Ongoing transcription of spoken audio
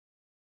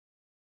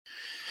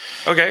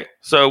Okay,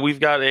 so we've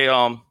got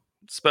a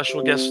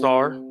special guest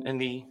star in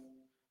the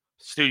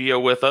studio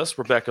with us,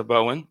 Rebecca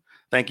Bowen.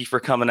 Thank you for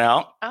coming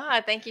out.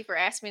 Thank you for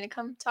asking me to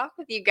come talk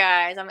with you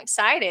guys. I'm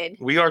excited.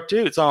 We are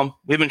too. It's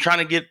we've been trying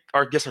to get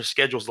our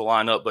schedules to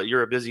line up, but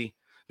you're a busy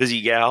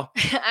gal.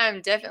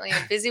 I'm definitely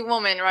a busy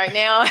woman right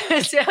now.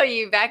 I tell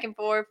you, back and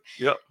forth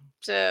Yep.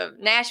 to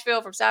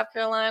Nashville from South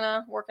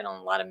Carolina, working on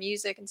a lot of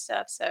music and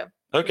stuff. So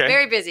okay,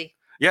 very busy.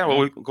 Yeah,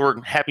 well,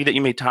 we're happy that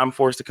you made time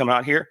for us to come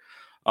out here.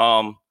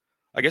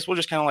 I guess we'll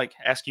just kind of like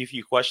ask you a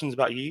few questions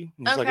about you,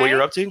 and just like what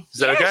you're up to. Is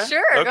that okay?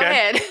 Sure.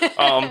 Okay. Go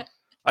ahead.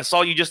 I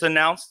saw you just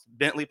announced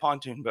Bentley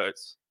pontoon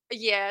boats.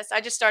 Yes, I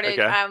just started.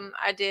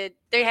 Okay.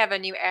 They have a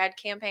new ad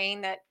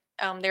campaign that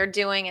they're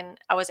doing, and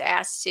I was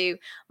asked to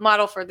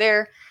model for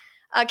their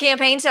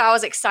campaign. So I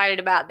was excited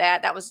about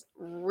that. That was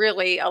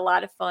really a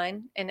lot of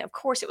fun, and of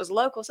course it was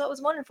local, so it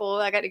was wonderful.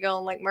 I got to go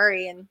on Lake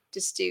Murray and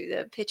just do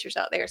the pictures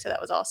out there. So that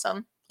was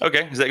awesome.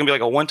 Okay, is that gonna be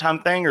like a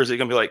one-time thing, or is it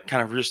gonna be like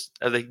kind of just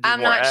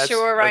I'm not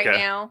sure right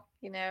now.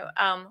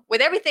 With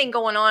everything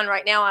going on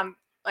right now,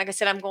 like I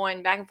said, I'm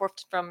going back and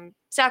forth from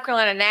South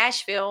Carolina to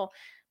Nashville.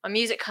 My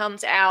music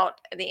comes out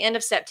at the end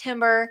of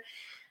September.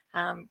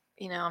 I'm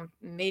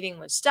meeting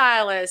with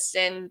stylists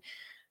and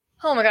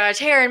oh my gosh,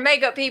 hair and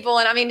makeup people,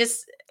 and I mean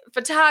just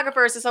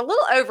photographers. It's a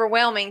little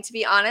overwhelming, to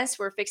be honest.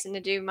 We're fixing to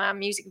do my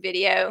music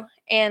video,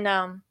 and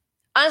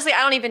honestly,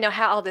 I don't even know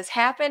how all this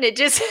happened. It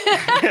just,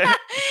 I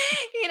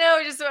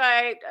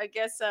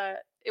guess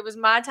it was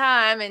my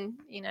time, and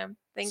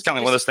things. It's kind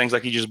of like one of those things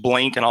like you just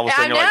blink, and all of a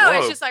sudden you're like, whoa.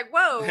 It's just like,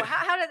 whoa,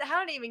 how did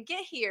it even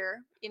get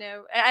here?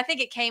 I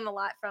think it came a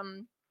lot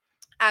from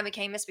I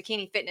became Miss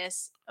Bikini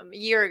Fitness a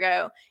year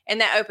ago,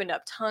 and that opened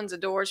up tons of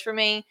doors for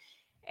me.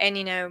 And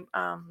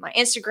my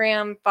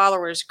Instagram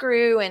followers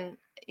grew, and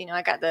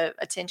I got the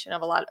attention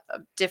of a lot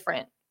of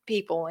different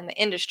people in the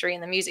industry,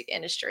 in the music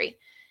industry,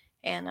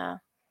 and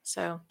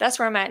so that's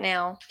where I'm at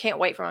now. Can't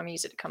wait for my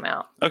music to come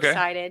out. Okay.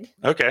 Excited.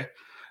 Okay.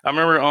 I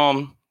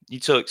remember you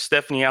took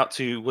Stephanie out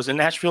to, was it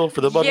Nashville for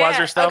the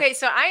Budweiser stuff? Okay,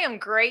 so I am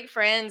great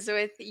friends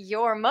with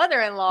your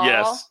mother-in-law.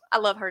 Yes. I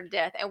love her to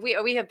death, and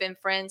we have been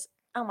friends.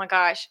 Oh my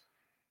gosh.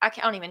 I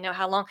don't even know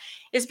how long.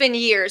 It's been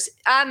years.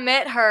 I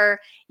met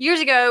her years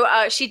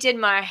ago. She did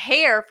my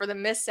hair for the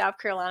Miss South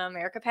Carolina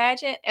America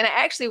pageant, and I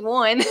actually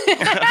won.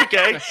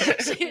 Okay.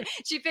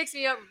 She fixed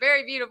me up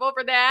very beautiful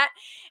for that,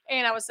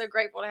 and I was so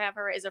grateful to have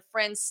her as a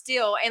friend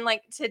still. And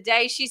like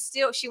today, she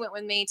went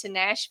with me to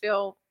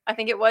Nashville. I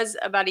think it was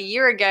about a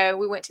year ago.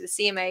 We went to the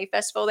CMA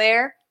festival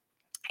there,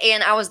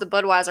 and I was the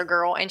Budweiser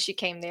girl, and she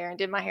came there and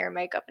did my hair and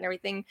makeup and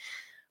everything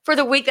for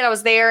the week that I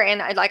was there,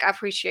 and I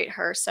appreciate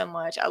her so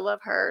much. I love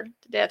her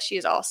to death. She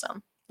is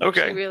awesome.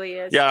 Okay. She really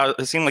is. Yeah,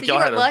 it seemed like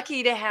y'all had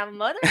lucky to have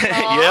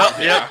mother-in-law.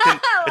 Yep.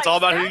 It's all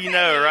about who you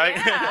know, right?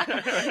 Yeah.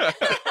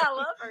 I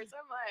love her so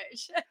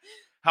much.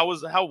 How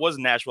was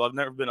Nashville? I've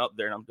never been up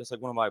there, and I'm just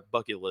like one of my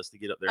bucket lists to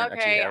get up there.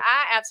 Okay,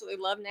 I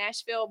absolutely love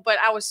Nashville, but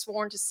I was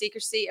sworn to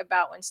secrecy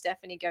about when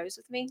Stephanie goes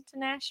with me to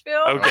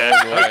Nashville. Okay,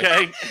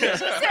 okay. She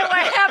said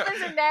what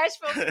happens in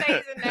Nashville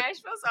stays in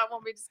Nashville, so I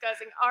won't be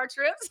discussing our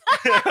trips.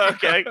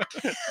 Okay.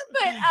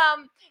 But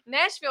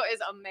Nashville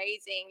is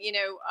amazing.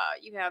 You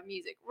have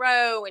Music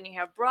Row and you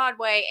have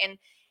Broadway, and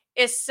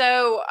it's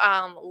so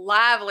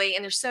lively,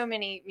 and there's so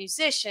many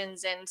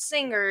musicians and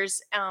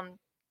singers.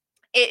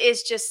 It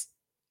is just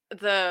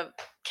the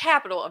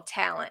capital of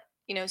talent.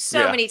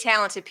 So many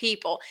talented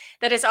people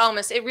that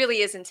it really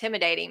is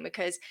intimidating,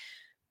 because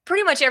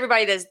pretty much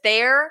everybody that's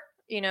there,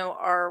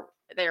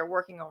 they're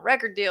working on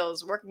record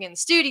deals, working in the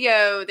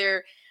studio,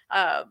 they're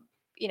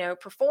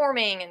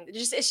performing, and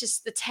it's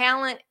just the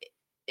talent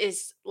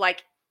is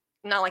like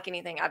not like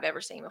anything I've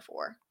ever seen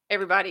before.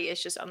 Everybody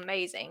is just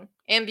amazing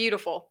and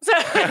beautiful. So,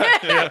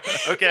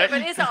 okay.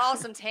 But it's an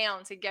awesome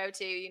town to go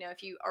to,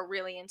 if you are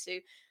really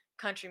into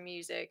country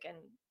music. And,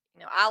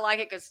 I like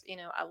it because,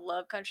 I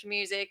love country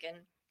music, and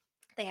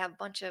they have a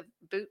bunch of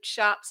boot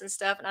shops and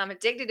stuff. And I'm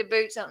addicted to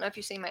boots. I don't know if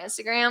you've seen my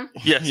Instagram.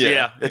 Yes.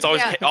 Yeah. It's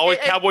always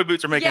cowboy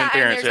boots are making an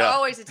appearance. And there's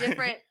always a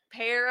different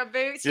pair of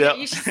boots. Yep.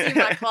 You should see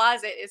my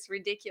closet. It's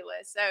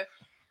ridiculous. So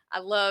I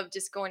love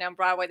just going down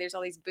Broadway. There's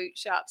all these boot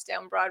shops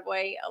down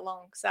Broadway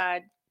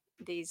alongside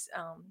these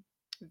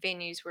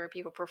venues where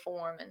people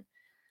perform, and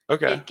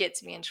it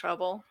gets me in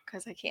trouble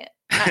because I can't.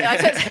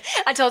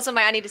 I told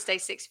somebody I need to stay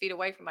 6 feet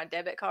away from my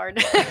debit card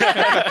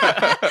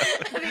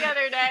the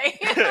other day.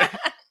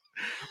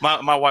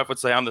 My wife would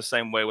say I'm the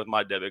same way with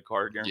my debit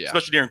card,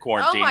 especially during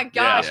quarantine. Oh my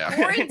gosh,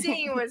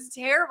 quarantine was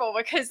terrible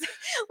because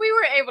we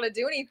weren't able to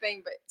do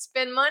anything but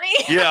spend money.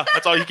 Yeah,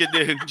 that's all you could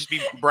do. Just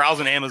be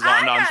browsing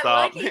Amazon nonstop.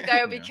 Got lucky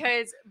though,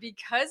 because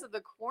of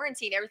the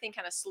quarantine, everything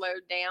kind of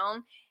slowed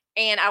down,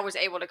 and I was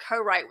able to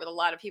co-write with a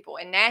lot of people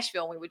in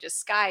Nashville. And we would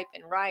just Skype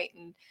and write,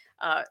 and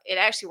it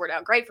actually worked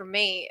out great for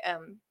me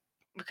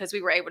because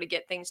we were able to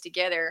get things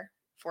together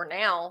for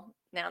now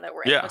that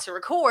we're able to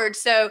record.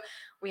 So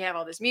we have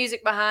all this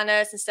music behind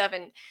us and stuff,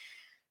 and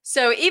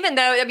So even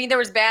though, I mean, there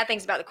was bad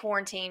things about the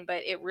quarantine,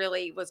 but it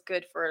really was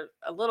good for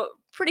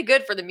pretty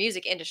good for the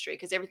music industry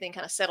because everything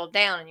kind of settled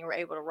down and you were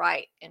able to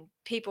write and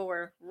people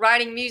were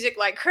writing music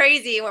like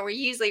crazy. When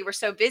we're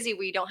so busy,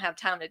 we don't have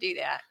time to do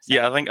that. So.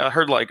 Yeah, I think I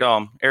heard like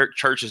Eric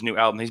Church's new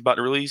album he's about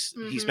to release.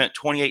 He spent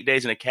 28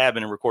 days in a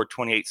cabin and recorded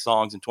 28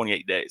 songs in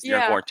 28 days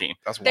during quarantine.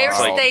 That's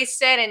wild. They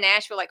said in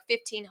Nashville like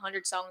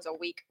 1,500 songs a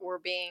week were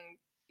being,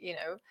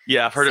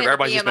 Yeah, I've heard of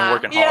everybody's just been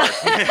working hard.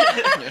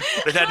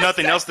 They've had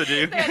nothing else to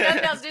do. They had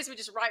nothing else to do, so we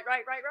just write.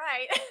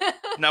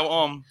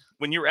 Now,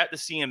 when you were at the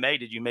CMA,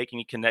 did you make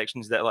any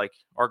connections that like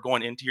are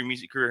going into your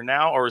music career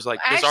now, or is like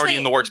this already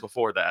in the works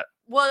before that?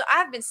 Well,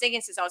 I've been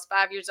singing since I was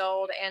 5 years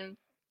old, and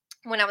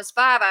when I was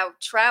 5, I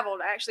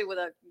traveled actually with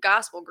a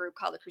gospel group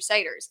called the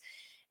Crusaders,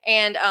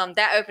 and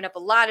that opened up a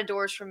lot of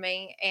doors for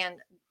me. And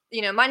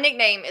my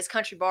nickname is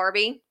Country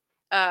Barbie.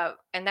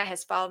 And that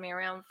has followed me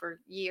around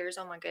for years.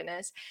 Oh my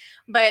goodness.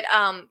 But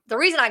the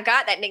reason I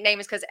got that nickname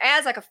is because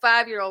as like a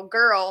 5-year-old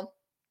girl,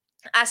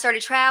 I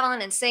started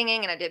traveling and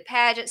singing and I did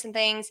pageants and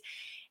things.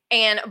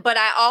 But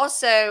I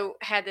also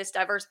had this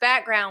diverse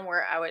background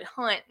where I would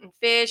hunt and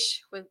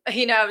fish with,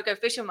 I would go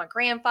fishing with my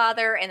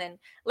grandfather. And then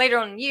later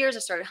on in years, I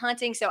started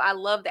hunting. So I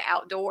love the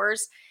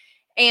outdoors.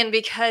 And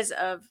because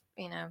of,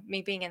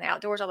 me being in the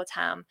outdoors all the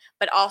time,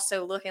 but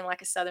also looking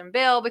like a Southern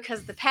belle because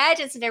of the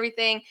pageants and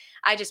everything,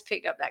 I just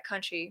picked up that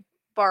Country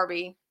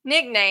Barbie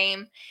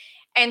nickname.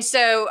 And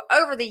so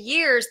over the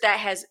years that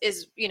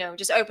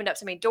just opened up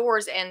so many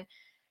doors. And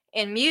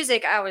in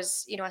music, I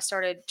was, I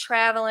started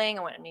traveling.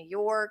 I went to New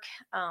York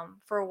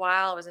for a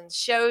while. I was in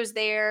shows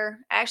there,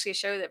 actually a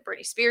show that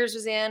Britney Spears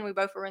was in. We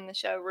both were in the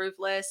show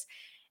Ruthless.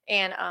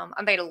 And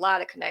I made a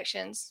lot of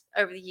connections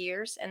over the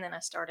years. And then I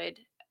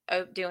started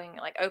doing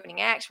like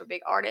opening acts for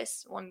big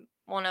artists. One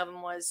of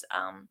them was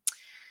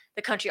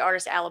the country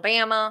artist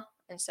Alabama,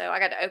 and so I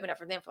got to open up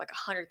for them for like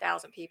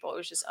 100,000 people. It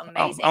was just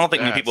amazing. I don't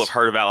think many people have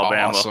heard of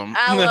Alabama. Awesome.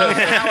 I love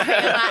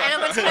Alabama, and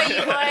I'm gonna tell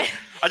you what.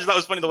 I just thought it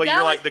was funny the way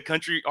you're like the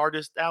country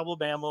artist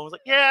Alabama. I was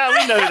like, yeah,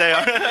 we know who they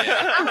are.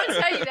 I'm gonna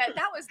tell you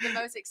that was the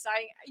most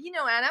exciting.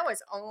 And I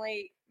was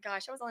only.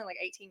 Gosh, I was only like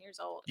 18 years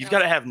old. You've got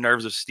to have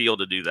nerves of steel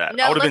to do that.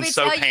 No, I would have been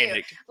so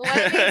panicked.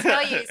 Let me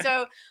tell you.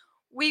 So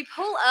we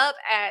pull up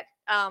at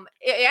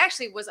it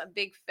actually was a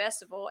big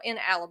festival in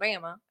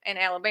Alabama, and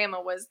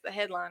Alabama was the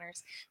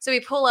headliners. So we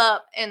pull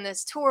up in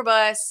this tour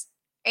bus,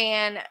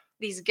 and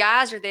these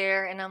guys are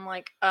there, and I'm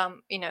like,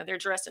 they're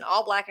dressed in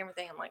all black and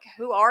everything. I'm like,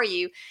 who are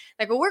you?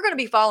 Like, well, we're going to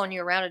be following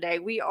you around today.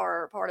 We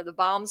are part of the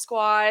bomb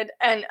squad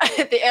and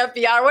the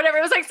FBI or whatever.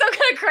 It was like some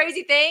kind of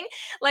crazy thing.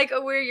 Like,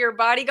 we're your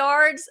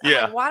bodyguards. Yeah.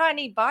 I'm like, why do I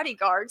need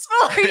bodyguards?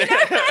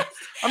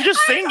 I'm just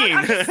singing.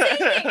 I'm just singing.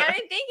 I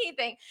didn't think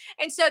anything.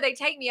 And so they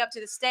take me up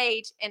to the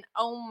stage, and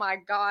oh my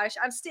gosh,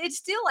 it's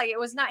still like it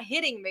was not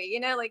hitting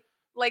me.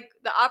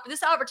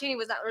 This opportunity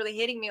was not really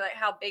hitting me like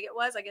how big it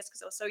was. I guess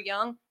because I was so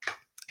young.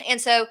 And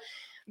so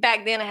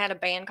back then I had a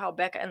band called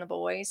Becca and the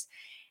Boys.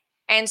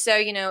 And so,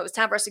 it was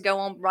time for us to go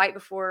on right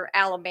before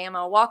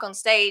Alabama. I walk on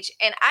stage,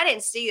 and I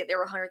didn't see that there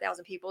were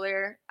 100,000 people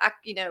there.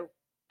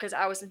 Because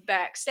I was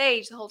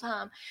backstage the whole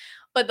time.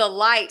 But the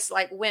lights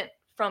like went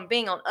from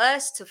being on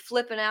us to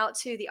flipping out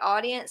to the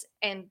audience.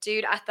 And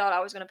dude, I thought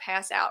I was going to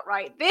pass out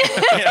right then.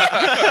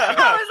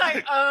 I was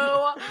like,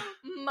 oh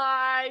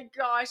my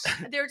gosh,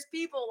 there's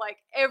people like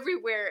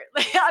everywhere.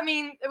 I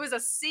mean, it was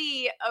a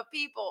sea of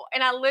people.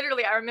 And I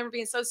remember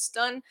being so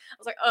stunned. I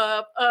was like,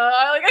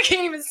 I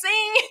can't even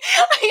sing.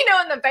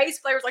 And the bass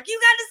player was like, you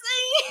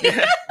got to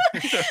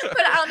sing.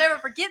 But I'll never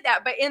forget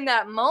that. But in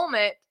that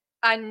moment,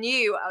 I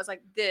knew, I was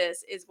like,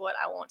 this is what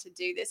I want to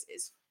do. This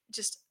is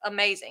just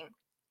amazing.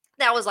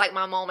 That was like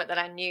my moment that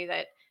I knew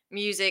that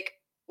music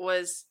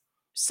was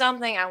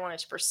something I wanted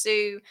to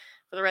pursue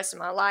for the rest of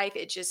my life.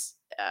 It just,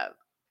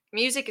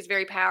 music is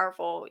very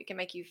powerful. It can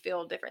make you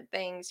feel different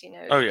things,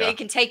 Oh, yeah. It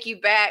can take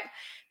you back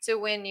to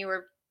when you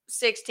were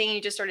 16, you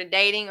just started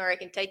dating, or it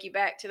can take you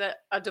back to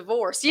a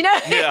divorce,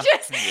 Yeah.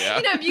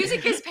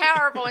 Music is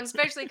powerful, and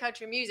especially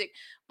country music.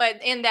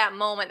 But in that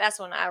moment, that's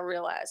when I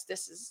realized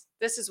this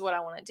is what I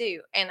want to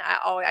do. And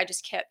I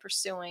just kept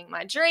pursuing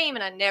my dream,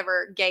 and I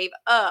never gave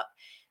up.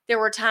 There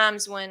were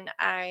times when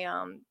I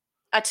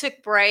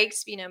took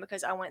breaks,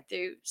 because I went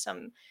through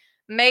some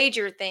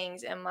major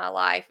things in my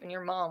life, and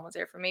your mom was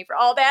there for me for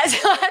all that.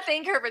 So I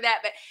thank her for that.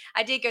 But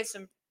I did go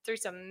through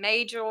some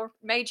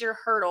major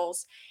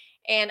hurdles,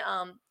 and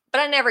but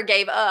I never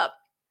gave up.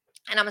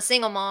 And I'm a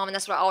single mom, and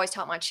that's what I always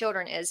taught my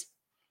children is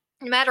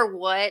no matter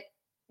what,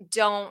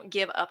 don't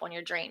give up on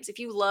your dreams. If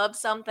you love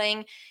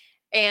something,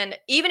 and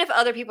even if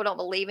other people don't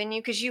believe in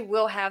you, because you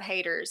will have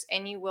haters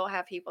and you will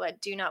have people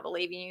that do not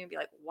believe in you and be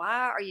like,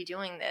 why are you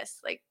doing this?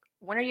 Like,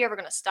 when are you ever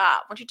going to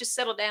stop? Why don't you just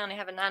settle down and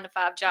have a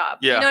 9-to-5 job?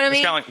 Yeah. You know what I mean?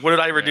 It's kind of like, what did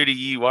I ever do to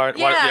you? Why?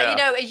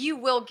 You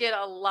will get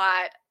a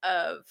lot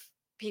of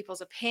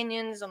people's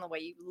opinions on the way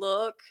you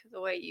look,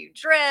 the way you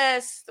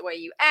dress, the way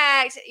you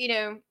act,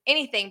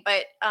 anything.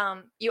 But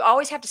you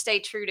always have to stay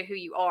true to who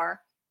you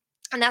are.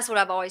 And that's what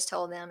I've always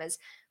told them is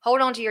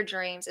hold on to your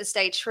dreams and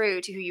stay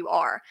true to who you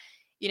are.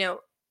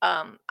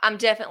 I'm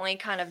definitely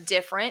kind of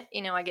different.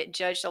 I get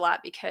judged a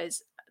lot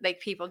because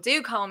people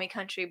do call me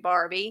country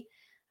Barbie.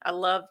 I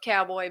love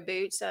cowboy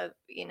boots.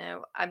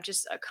 I'm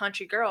just a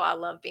country girl. I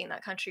love being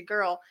that country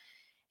girl.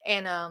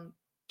 And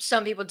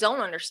some people don't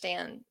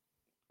understand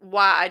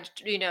why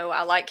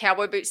I like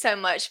cowboy boots so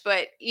much,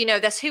 but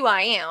that's who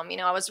I am.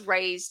 I was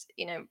raised,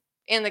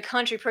 in the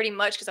country pretty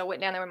much because I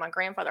went down there with my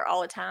grandfather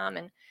all the time,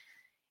 and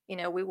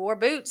we wore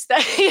boots.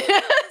 But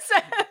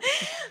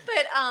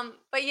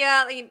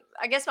yeah,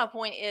 I guess my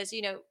point is,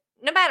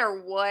 no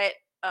matter what,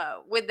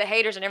 with the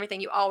haters and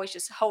everything, you always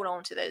just hold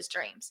on to those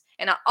dreams.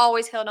 And I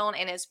always held on,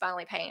 and it's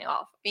finally paying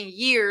off.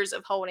 Years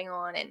of holding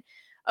on and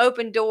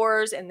open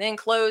doors and then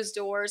closed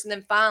doors. And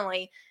then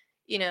finally,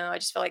 I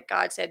just feel like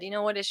God said, you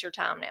know what, it's your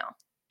time now.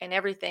 And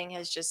everything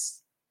has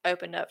just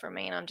opened up for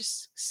me. And I'm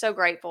just so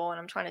grateful. And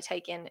I'm trying to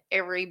take in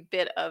every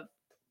bit of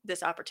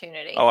this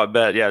opportunity. Oh, I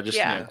bet.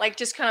 Yeah. Like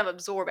just kind of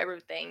absorb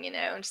everything,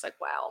 and just like,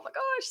 wow, oh my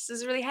gosh, this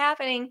is really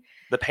happening.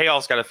 The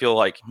payoff's got to feel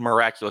like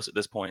miraculous at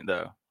this point,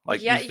 though.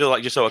 Like, you feel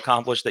like you're so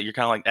accomplished that you're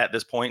kind of like at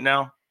this point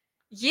now.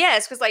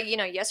 Yes, because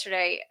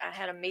yesterday I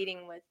had a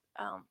meeting with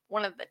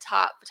one of the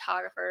top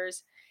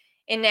photographers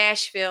in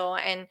Nashville,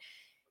 and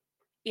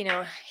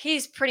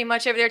he's pretty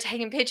much over there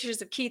taking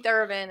pictures of Keith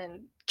Urban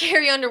and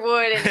Carrie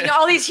Underwood and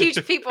all these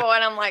huge people,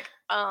 and I'm like,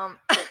 wow,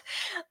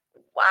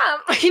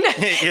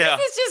 Yeah.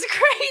 This is just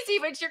crazy,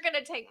 but you're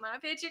gonna take my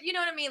picture. You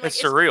know what I mean? Like,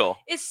 it's surreal.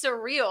 It's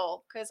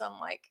surreal because I'm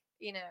like,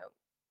 I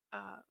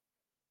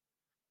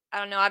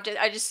don't know.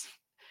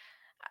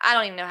 I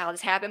don't even know how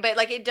this happened, but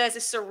like it's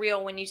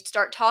surreal when you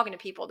start talking to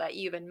people that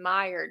you've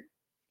admired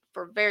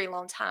for a very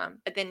long time,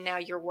 but then now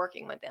you're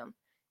working with them.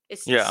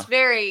 It's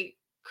very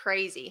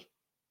crazy.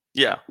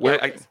 Yeah.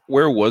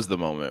 Where was the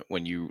moment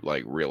when you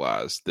like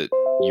realized that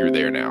you're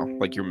there now,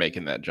 like you're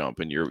making that jump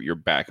and you're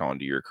back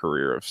onto your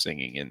career of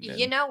singing? And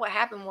what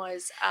happened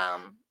was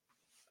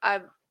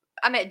I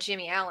met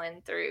Jimmy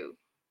Allen through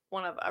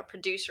one of our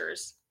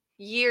producers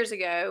years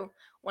ago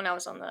when I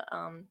was on the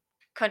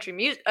country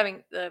music. I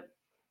mean the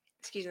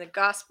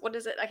gospel. What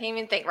is it? I can't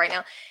even think right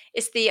now.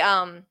 It's the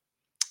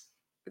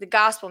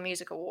Gospel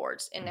Music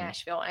Awards in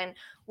Nashville, and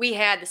we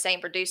had the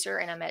same producer,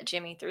 and I met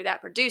Jimmy through that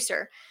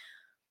producer.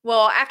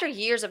 Well, after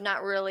years of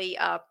not really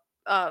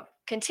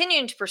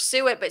continuing to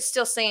pursue it, but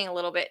still singing a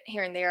little bit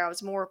here and there, I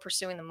was more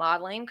pursuing the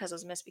modeling because I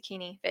was Miss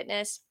Bikini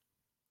Fitness.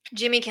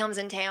 Jimmy comes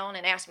in town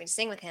and asked me to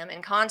sing with him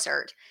in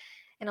concert.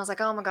 And I was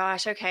like, oh my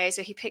gosh, okay.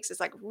 So he picks this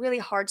like really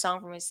hard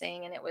song for me to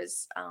sing. And it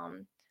was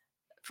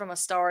from A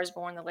Star Is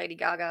Born, the Lady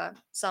Gaga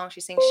song.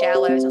 She sings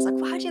Shallows. I was like,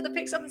 why'd you have to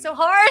pick something so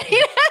hard?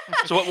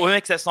 So what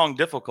makes that song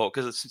difficult?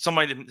 Because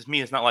somebody to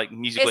me is not like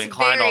musically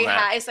inclined on that.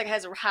 High. It's like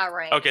has a high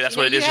range. Okay, that's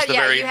what it is.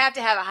 You have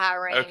to have a high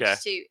range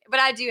too. But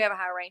I do have a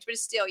high range. But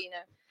it's still,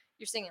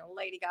 you're singing a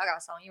Lady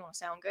Gaga song. You want to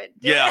sound good.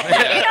 Yeah.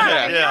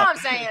 You know what I'm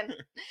saying?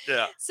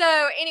 Yeah.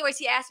 So anyways,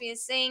 he asked me to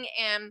sing,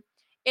 and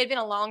it had been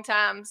a long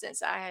time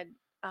since I had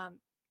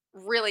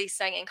really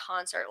sang in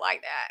concert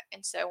like that.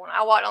 And so when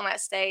I walked on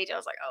that stage, I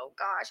was like, oh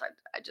gosh,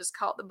 I just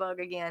caught the bug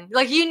again.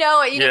 Like,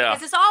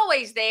 because it's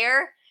always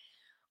there.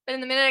 But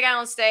in the minute I got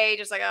on stage,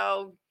 it was like,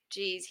 oh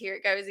geez, here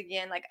it goes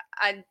again. Like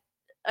I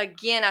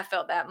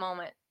felt that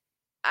moment.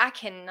 I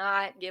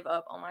cannot give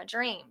up on my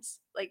dreams.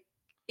 Like,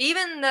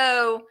 even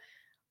though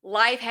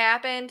life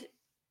happened,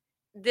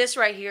 this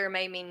right here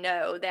made me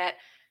know that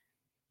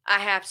I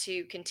have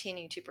to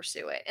continue to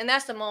pursue it. And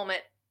that's the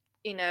moment,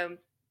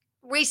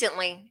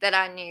 recently that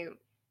I knew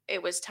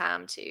it was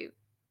time to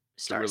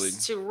start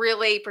to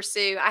really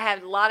pursue. I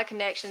had a lot of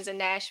connections in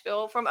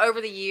Nashville from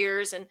over the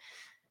years, and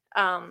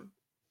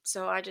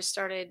so I just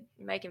started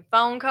making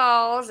phone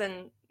calls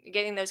and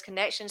getting those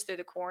connections through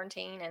the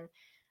quarantine. And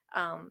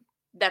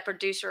that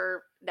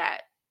producer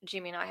that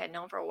Jimmy and I had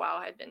known for a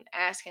while had been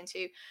asking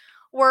to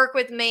work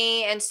with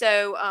me, and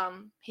so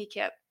he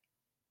kept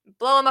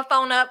blowing my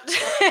phone up,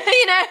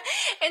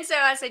 and so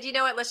I said, you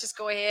know what, let's just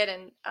go ahead.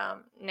 And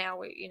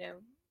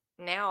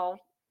now,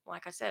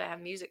 like I said, I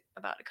have music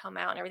about to come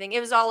out and everything.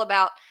 It was all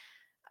about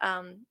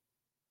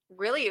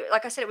really,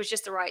 like I said, it was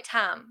just the right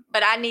time,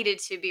 but I needed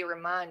to be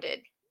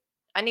reminded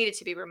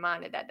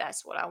that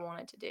that's what I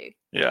wanted to do.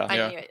 Yeah. I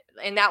knew it.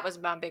 And that was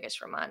my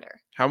biggest reminder.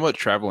 How much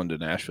traveling to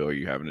Nashville are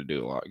you having to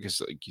do? A lot? Because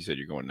like you said,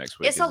 you're going next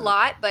week. It's a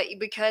lot, but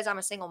because I'm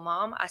a single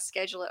mom, I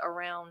schedule it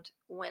around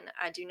when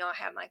I do not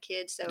have my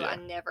kids. So I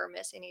never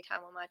miss any time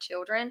with my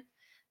children.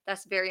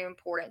 That's very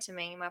important to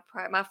me.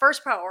 My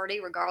first priority,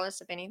 regardless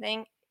of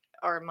anything,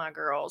 are my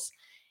girls.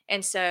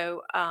 And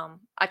so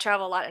I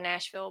travel a lot to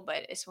Nashville,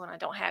 but it's when I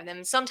don't have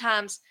them.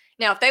 Sometimes,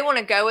 now, if they want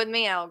to go with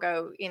me, I'll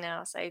go,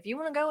 I'll say, if you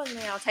want to go with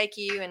me, I'll take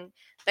you. And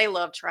they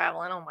love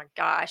traveling. Oh my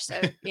gosh.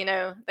 So,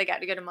 they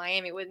got to go to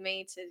Miami with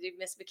me to do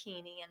Miss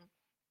Bikini.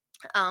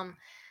 And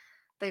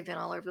they've been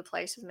all over the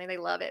place with me. They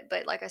love it.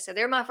 But like I said,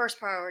 they're my first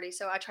priority.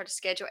 So I try to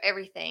schedule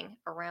everything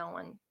around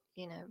when,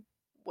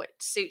 what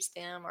suits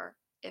them, or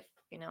if,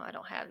 I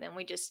don't have them.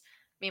 Me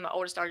and my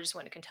oldest daughter just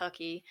went to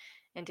Kentucky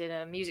and did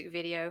a music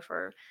video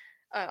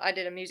I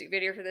did a music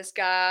video for this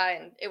guy,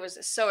 and it was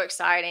so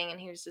exciting. And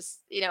he was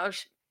just,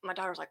 my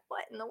daughter's like,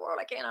 what in the world?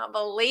 I cannot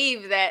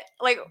believe that.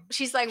 Like,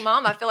 she's like,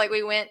 Mom, I feel like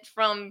we went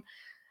from,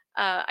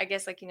 I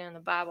guess, like, in the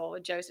Bible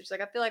with Joseph, she's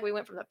like, I feel like we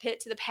went from the pit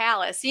to the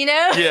palace,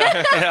 Yeah.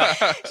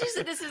 Yeah. She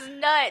said, this is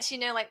nuts,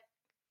 like,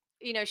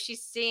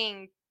 she's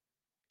seeing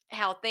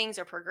how things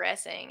are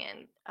progressing,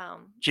 and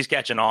She's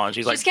catching on.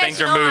 She's like, she's things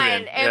catching are on.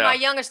 moving. And Yeah. my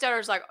youngest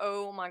daughter's like,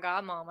 oh my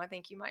God, Mom, I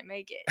think you might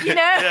make it.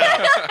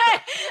 Yeah.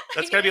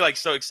 That's gotta be like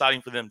so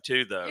exciting for them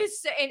too, though.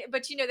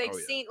 But they've Oh,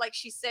 yeah. seen, like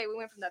she said, we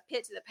went from the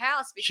pit to the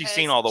palace because She's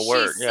seen all the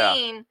work. she's Yeah.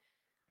 seen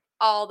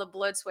all the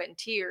blood, sweat, and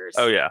tears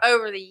Oh, yeah.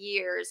 over the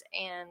years.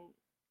 And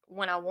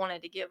when I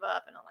wanted to give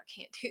up and I'm like,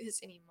 I can't do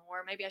this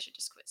anymore. Maybe I should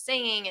just quit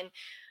singing. And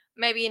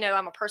maybe,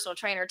 I'm a personal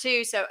trainer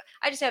too. So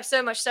I just have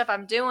so much stuff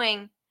I'm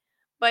doing.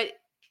 But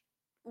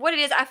what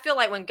it is, I feel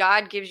like when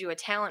God gives you a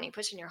talent, He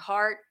puts in your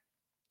heart,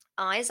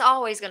 it's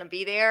always going to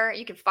be there.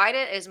 You can fight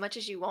it as much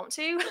as you want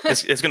to.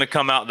 It's gonna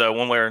come out though,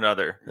 one way or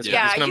another. It's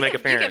gonna make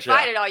appearance. You can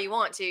fight it all you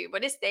want to,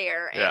 but it's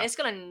there, and Yeah. it's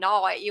going to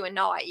gnaw at you and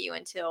gnaw at you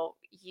until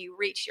you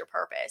reach your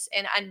purpose.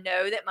 And I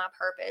know that my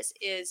purpose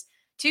is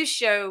to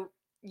show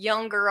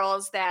young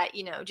girls that,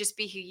 just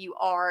be who you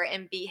are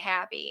and be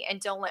happy,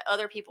 and don't let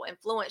other people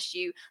influence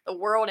you, the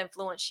world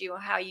influence you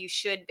on how you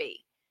should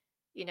be.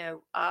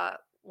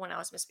 When I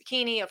was Miss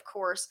Bikini, of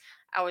course,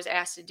 I was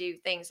asked to do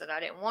things that I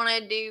didn't want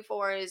to do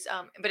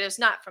but it's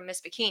not from Miss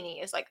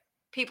Bikini. It's like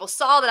people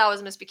saw that I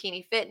was Miss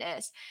Bikini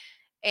Fitness,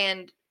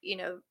 and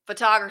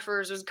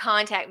photographers would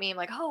contact me and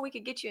like, oh, we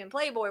could get you in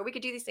Playboy, or we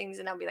could do these things,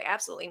 and I'll be like,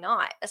 absolutely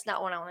not. That's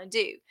not what I want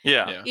to do.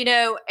 Yeah.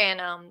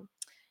 And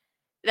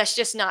that's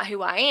just not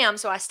who I am.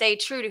 So I stayed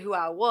true to who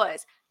I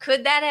was.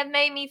 Could that have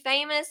made me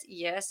famous?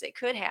 Yes, it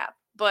could have.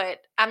 But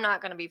I'm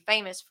not going to be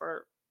famous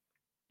for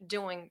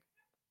doing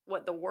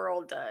what the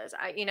world does.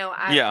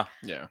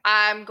 Yeah.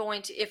 I'm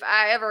going to, if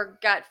I ever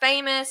got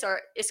famous,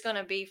 or it's going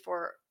to be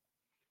for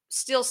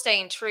still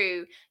staying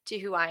true to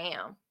who I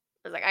am.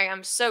 Like, I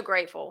am so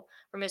grateful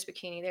for Miss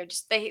Bikini.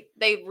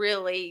 They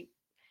really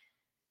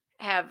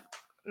have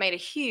made a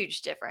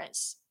huge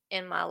difference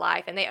in my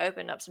life, and they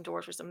opened up some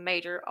doors for some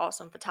major,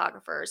 awesome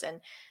photographers.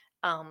 And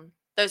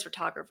those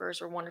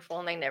photographers were wonderful,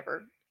 and they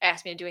never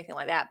asked me to do anything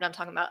like that. But I'm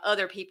talking about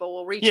other people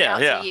will reach out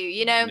to you,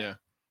 Yeah.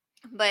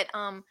 But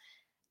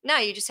no,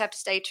 you just have to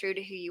stay true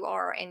to who you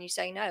are, and you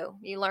say no.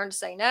 You learn to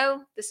say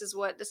no. This is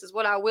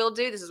what I will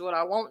do. This is what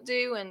I won't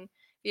do. And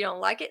if you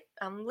don't like it,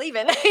 I'm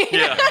leaving.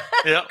 Yeah.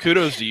 Yeah.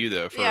 Kudos to you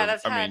though. For, Yeah,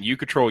 that's I mean, you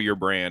control your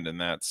brand, and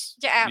that's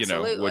Yeah, what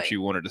absolutely. you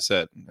wanted to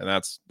set, and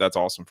that's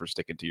awesome for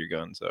sticking to your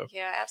gun. So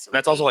Yeah, absolutely.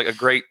 That's also like a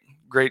great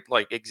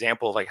like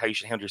example of like how you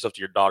should handle yourself to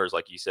your daughters,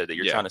 like you said, that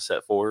you're Yeah. trying to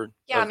set forward.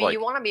 Yeah, I of, mean, like,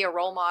 you want to be a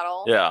role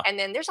model. Yeah. And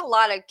then there's a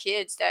lot of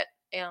kids that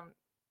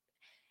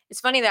it's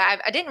funny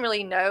that I didn't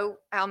really know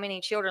how many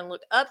children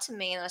looked up to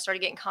me, and I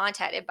started getting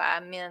contacted by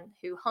men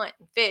who hunt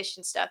and fish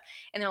and stuff.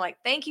 And they're like,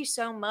 thank you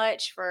so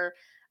much for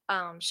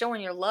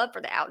showing your love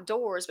for the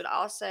outdoors, but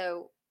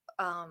also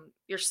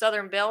your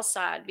Southern Belle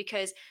side,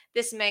 because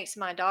this makes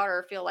my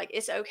daughter feel like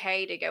it's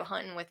okay to go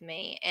hunting with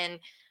me. And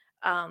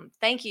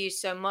thank you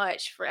so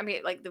much for,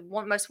 like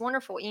the most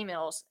wonderful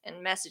emails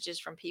and messages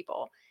from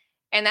people.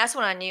 And that's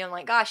when I knew, I'm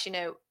like, gosh,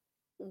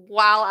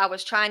 while I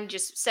was trying to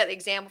just set the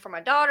example for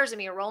my daughters and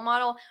be a role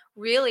model,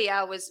 really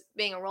I was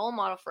being a role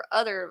model for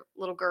other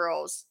little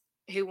girls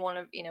who want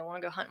to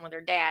go hunting with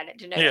their dad, and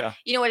to know,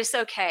 Yeah. what, it's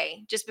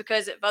okay. Just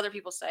because if other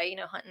people say,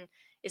 hunting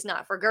is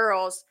not for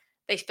girls,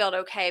 they felt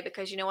okay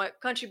because what,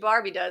 Country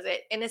Barbie does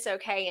it and it's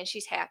okay, and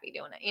she's happy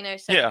doing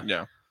it, so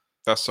Yeah.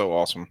 that's so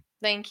awesome.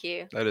 thank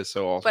you. That is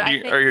so awesome. But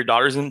I think Are your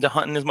daughters into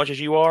hunting as much as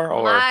you are?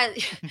 Or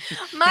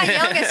my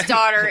youngest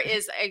daughter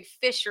is a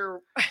fisher.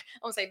 I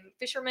won't say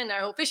fisherman,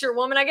 no,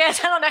 fisherwoman, I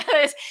guess. I don't know how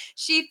it is.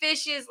 She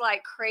fishes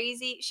like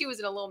crazy. She was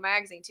in a little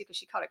magazine too because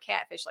she caught a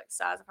catfish like the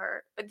size of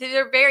her. But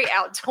they're very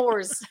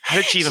outdoors. how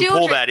did she even pull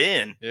children- that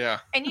in? Yeah.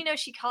 And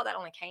she caught that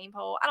on a cane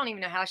pole. I don't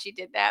even know how she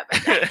did that.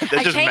 But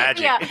That's just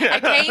magic. Yeah, a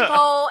cane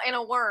pole and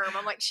a worm.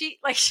 I'm like,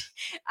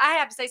 I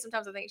have to say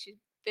sometimes I think she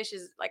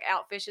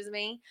outfishes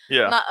me.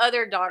 Yeah. My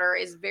other daughter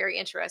is very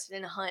interested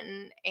in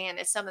hunting, and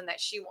it's something that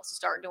she wants to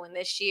start doing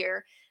this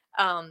year.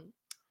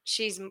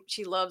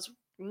 She loves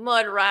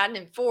mud riding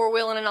and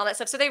four-wheeling and all that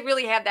stuff. So they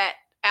really have that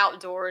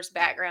outdoors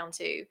background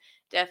too,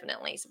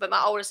 definitely. But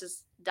my oldest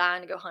is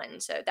dying to go hunting,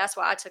 so that's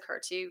why I took her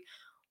to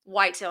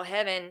Whitetail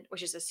Heaven,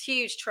 which is this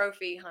huge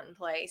trophy hunting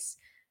place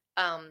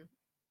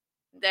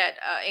that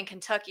in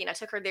Kentucky, and I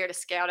took her there to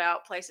scout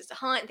out places to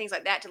hunt and things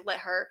like that, to let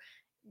her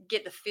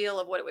get the feel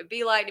of what it would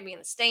be like to be in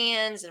the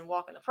stands and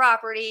walking the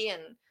property,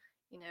 and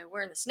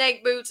wearing the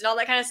snake boots and all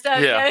that kind of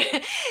stuff. Yeah.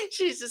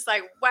 She's just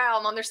like, wow,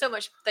 Mom, there's so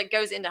much that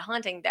goes into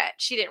hunting that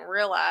she didn't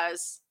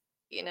realize,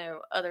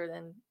 other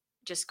than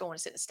just going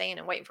to sit in a stand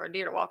and waiting for a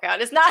deer to walk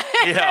out. It's not.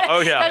 Yeah.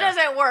 Oh yeah. That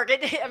doesn't work.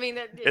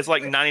 It's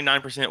like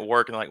 99%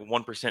 work and like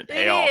 1%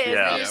 payoff. It is.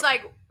 Yeah. It's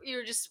like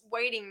you're just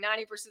waiting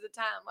 90% of the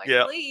time. Like,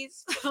 Yeah.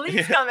 please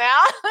Yeah. come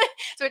out.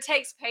 So it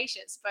takes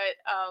patience, but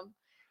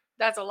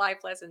that's a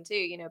life lesson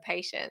too.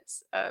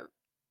 Patience.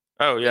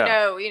 Oh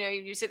yeah.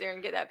 You sit there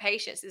and get that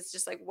patience. It's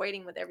just like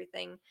waiting with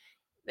everything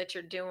that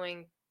you're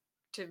doing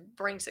to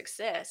bring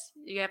success.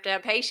 You have to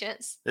have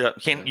patience. Yeah,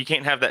 you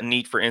can't have that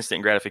need for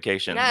instant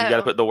gratification. You got to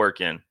No. put the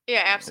work in.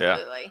 Yeah,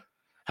 absolutely.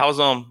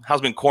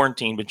 How's been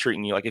quarantine been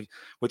treating you? Like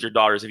with your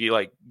daughters, have you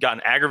like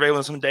gotten aggravated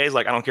on some days?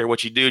 Like I don't care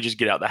what you do, just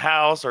get out the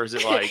house, or is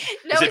it like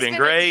No, has it been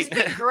great?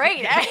 It's been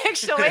great,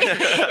 actually. It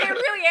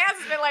really has.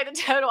 It's been like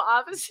the total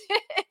opposite.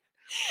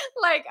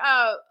 Like,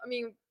 I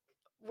mean,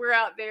 we're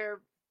out there,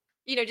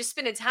 just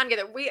spending time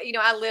together.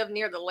 I live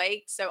near the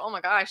lake, so oh my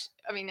gosh,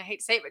 I mean, I hate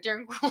to say it, but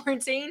during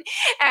quarantine,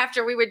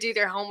 after we would do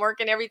their homework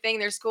and everything,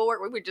 their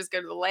schoolwork, we would just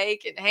go to the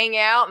lake and hang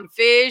out and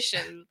fish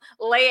and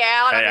lay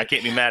out. Hey, I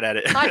can't be mad at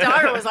it. My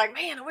daughter was like,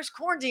 "Man, I wish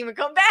quarantine would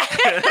come back."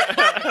 We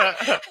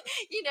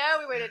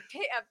would have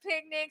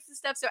picnics and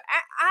stuff. So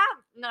I'm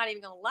not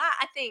even gonna lie.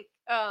 I think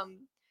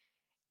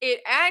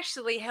it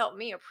actually helped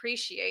me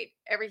appreciate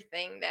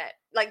everything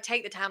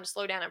take the time to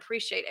slow down and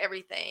appreciate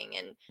everything,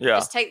 and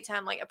just take the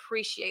time,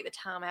 appreciate the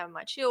time I have with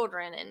my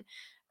children, and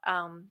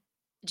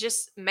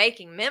just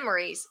making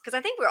memories. Because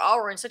I think we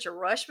all were in such a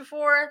rush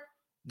before.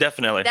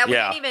 Definitely. That we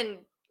didn't even,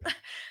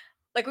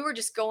 we were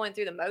just going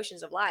through the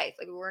motions of life.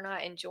 Like we were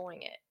not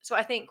enjoying it. So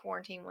I think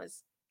quarantine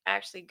was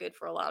actually good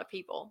for a lot of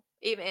people.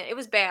 Even it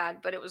was bad,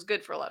 but it was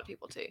good for a lot of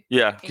people too.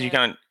 Yeah, because you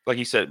kind of, like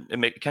you said,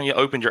 it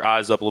opened your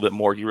eyes up a little bit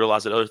more. You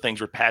realize that other things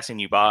were passing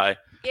you by.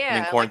 Yeah,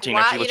 and in quarantine,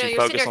 why, actually let you you're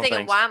focus sitting there on thinking,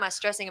 things. why am I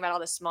stressing about all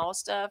this small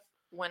stuff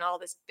when all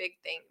these bigger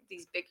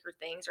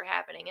things are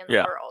happening in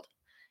the world?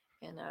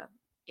 And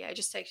it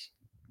just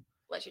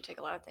lets you take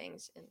a lot of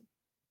things, and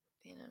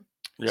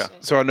Yeah.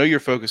 So I know you're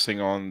focusing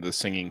on the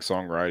singing,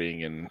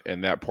 songwriting,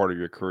 and that part of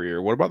your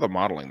career. What about the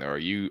modeling, though? Are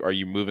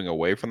you moving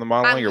away from the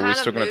modeling, or are we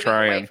still going to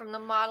try away from the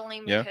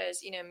modeling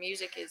because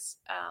music is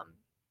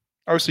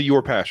obviously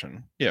your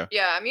passion? Yeah.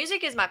 Yeah,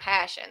 music is my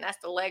passion. That's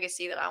the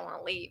legacy that I want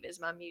to leave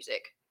is my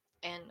music,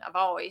 and I've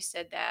always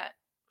said that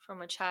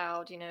from a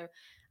child.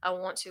 I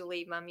want to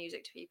leave my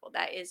music to people.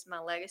 That is my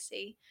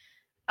legacy.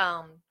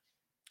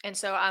 And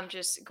so I'm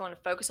just going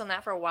to focus on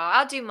that for a while.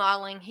 I'll do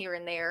modeling here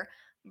and there,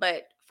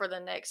 but for the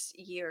next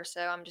year or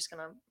so, I'm just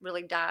going to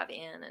really dive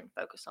in and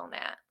focus on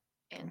that.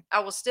 And I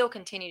will still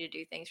continue to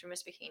do things for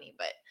Miss Bikini,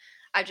 but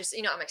I just,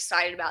 I'm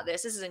excited about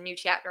this. This is a new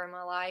chapter in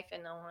my life,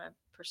 and I want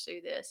to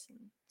pursue this and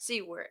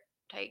see where it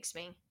takes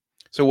me.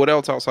 So what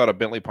else outside of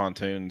Bentley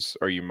Pontoons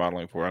are you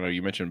modeling for? I know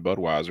you mentioned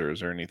Budweiser. Is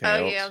there anything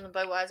else? Oh, yeah, I'm the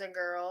Budweiser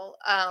girl.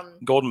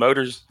 Golden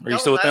Motors. Are you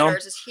still with them? Golden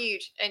Motors is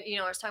huge. And,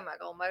 I was talking about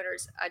Golden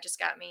Motors. I just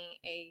got me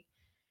a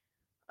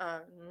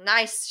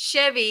nice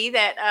Chevy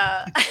that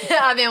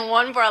I've been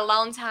wanting for a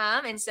long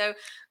time, and so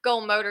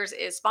Golden Motors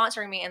is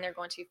sponsoring me, and they're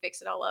going to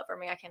fix it all up for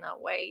me. I cannot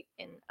wait.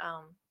 And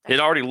it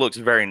already looks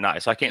very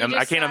nice. I can't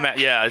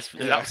imagine. Yeah, it's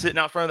sitting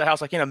out front of the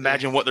house. I can't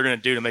imagine what they're going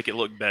to do to make it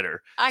look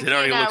better. It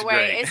already looks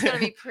great. It's going to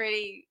be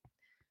pretty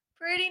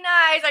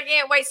nice. I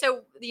can't wait.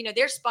 So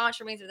they're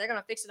sponsoring me, so they're going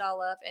to fix it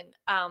all up, and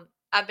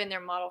I've been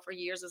their model for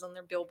years. I was on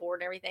their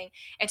billboard and everything,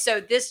 and so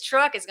this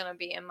truck is going to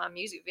be in my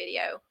music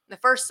video. The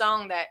first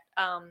song that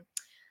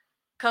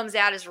comes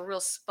out as a real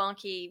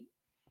spunky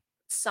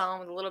song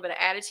with a little bit of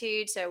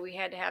attitude. So we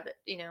had to have it,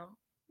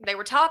 they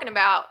were talking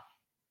about,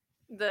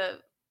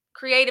 the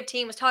creative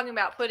team was talking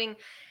about putting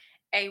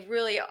a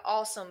really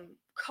awesome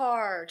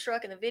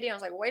truck in the video. I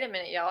was like, wait a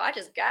minute, y'all, I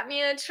just got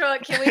me in a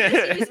truck. Can we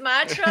just use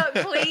my truck,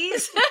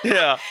 please?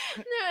 Yeah.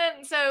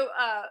 And so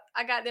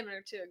I got them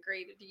to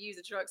agree to use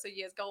the truck. So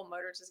yes, Golden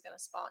Motors is going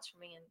to sponsor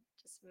me and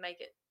just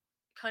make it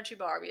country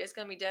Barbie. It's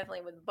going to be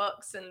definitely with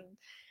bucks, and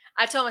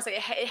I told myself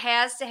it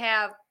has to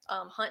have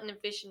hunting and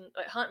fishing,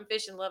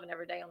 loving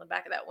every day on the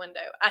back of that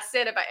window. I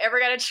said if I ever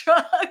got a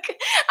truck,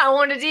 I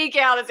want a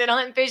decal that said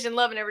hunting, fishing,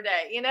 loving every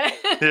day.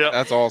 Yeah,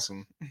 that's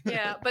awesome.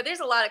 Yeah, but there's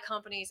a lot of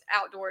companies,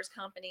 outdoors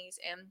companies,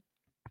 and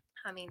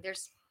I mean,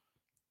 there's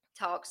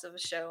talks of a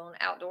show on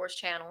Outdoors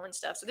Channel and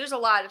stuff. So there's a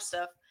lot of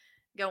stuff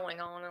going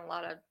on and a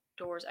lot of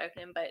doors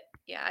opening. But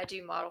yeah, I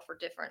do model for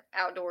different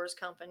outdoors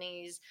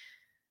companies,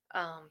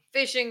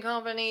 fishing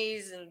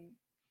companies, and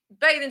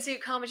bathing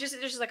suit companies.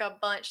 There's just like a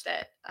bunch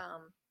that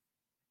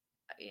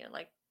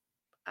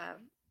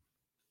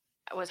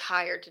I was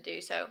hired to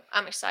do. So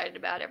I'm excited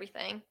about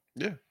everything.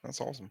 Yeah,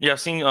 that's awesome. Yeah, I've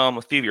seen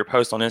a few of your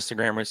posts on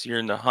Instagram where you're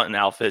in the hunting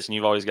outfits, and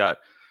you've always got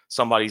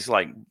somebody's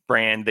like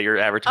brand that you're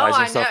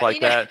advertising, stuff like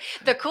that.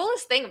 The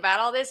coolest thing about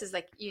all this is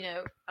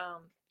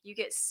you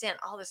get sent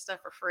all this stuff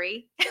for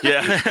free.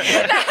 Yeah.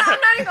 I'm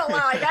not even gonna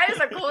lie. That is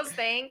the coolest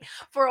thing.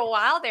 For a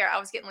while there, I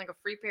was getting like a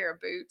free pair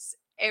of boots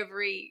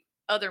every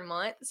other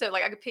month. So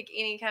like I could pick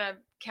any kind of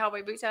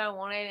cowboy boots that I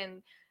wanted,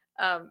 and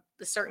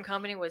the certain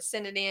company would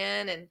send it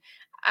in, and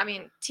I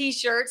mean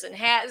t-shirts and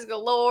hats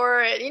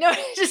galore, and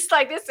just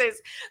like, this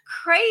is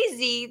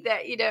crazy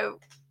that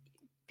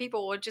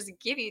people would just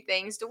give you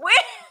things to wear.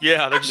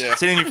 Yeah, they're just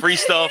sending you free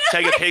stuff.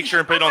 Take a picture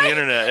and put it on the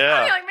internet.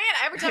 Yeah. I'm like, man,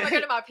 every time I go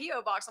to my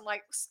P.O. box, I'm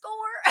like, score.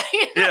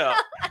 Yeah,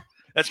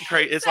 that's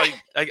great. It's like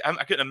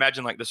I couldn't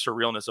imagine like the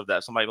surrealness of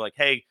that. Somebody like,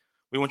 hey,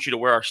 we want you to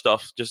wear our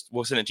stuff. Just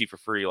we'll send it to you for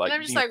free. Like, And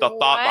I'm just the like, thought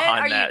what?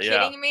 behind Are that. you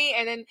Yeah. kidding me?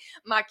 And then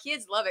my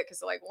kids love it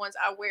because like once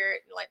I wear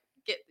it, like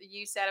get the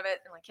use out of it,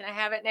 I'm like, can I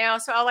have it now?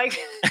 So I like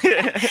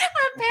I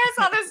pass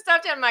all this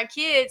stuff down to my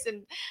kids,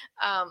 and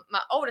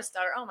my oldest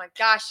daughter, oh my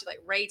gosh, she like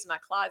raids my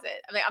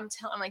closet. I mean,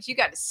 I'm like, you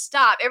got to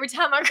stop. Every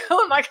time I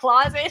go in my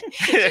closet,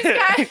 she's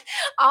got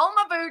all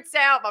my boots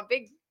out, my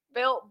big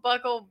belt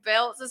buckle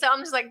belts and stuff.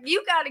 I'm just like,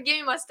 you got to give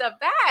me my stuff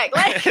back.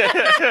 Like,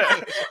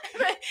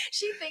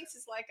 she thinks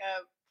it's like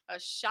a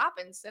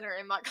shopping center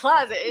in my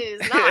closet.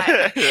 It is not.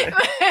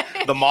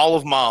 The mall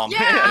of mom.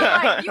 Yeah,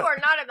 I'm like, you are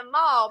not at the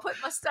mall. Put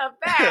my stuff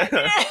back.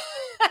 But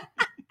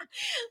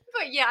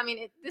yeah, I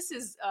mean, this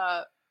is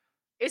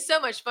it's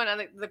so much fun. I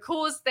think the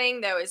coolest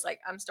thing though is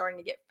like I'm starting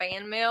to get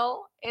fan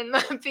mail in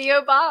my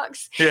PO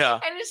box. Yeah.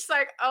 And it's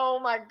like, oh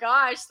my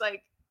gosh,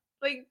 like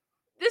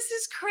this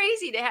is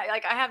crazy to have.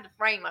 Like I have to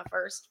frame my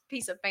first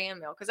piece of fan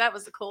mail because that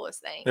was the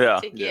coolest thing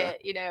to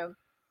get, you know.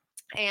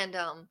 And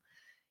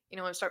you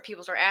know, when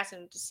people start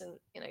asking just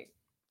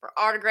for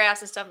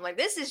autographs and stuff, I'm like,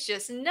 this is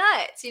just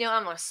nuts. You know,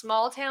 I'm a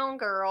small town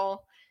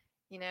girl,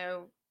 you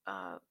know,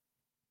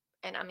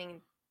 and I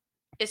mean,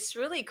 it's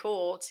really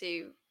cool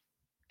to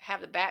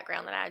have the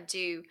background that I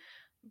do,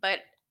 but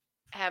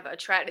have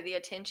attracted the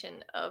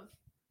attention of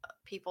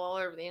people all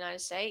over the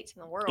United States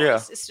and the world.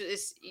 Yeah.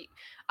 It's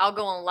I'll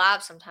go on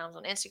live sometimes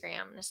on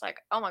Instagram and it's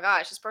like, oh my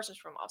gosh, this person's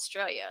from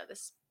Australia.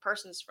 This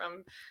person's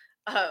from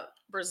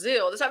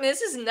Brazil. I mean,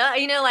 this is not,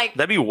 you know, like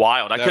that'd be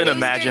wild. I couldn't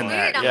imagine weird.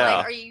 that. I'm Yeah.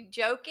 like, are you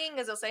joking?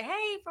 Because they'll say,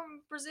 hey,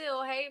 from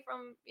Brazil, hey,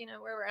 from, you know,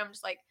 wherever. I'm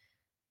just like,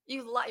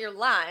 you're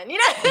lying, you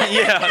know?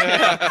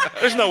 Yeah.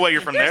 There's no way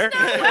you're from there.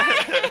 No way.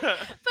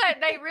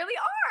 But they really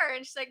are.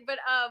 And she's like, but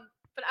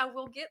I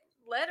will get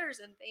letters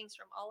and things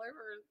from all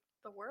over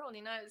the world in the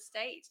United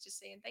States just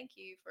saying thank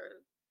you for,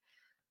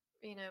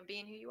 you know,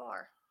 being who you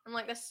are. I'm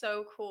like, that's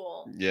so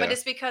cool. Yeah. But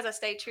it's because I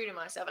stay true to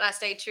myself and I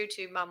stay true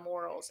to my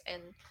morals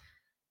and,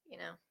 you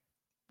know,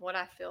 what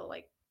I feel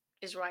like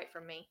is right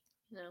for me,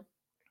 you know.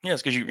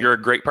 Yes, because you're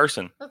a great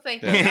person. Well,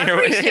 thank you. I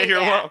appreciate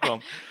You're that.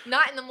 welcome.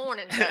 Not in the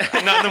morning.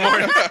 Not in the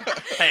morning.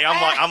 Hey,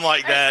 I'm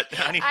like that.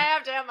 I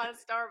have to have my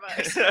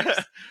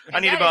Starbucks. I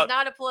need that about. is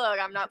not a plug.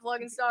 I'm not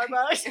plugging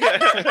Starbucks.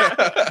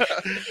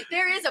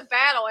 There is a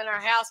battle in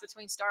our house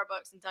between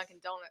Starbucks and Dunkin'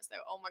 Donuts,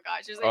 though. Oh my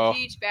gosh, there's a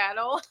huge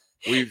battle.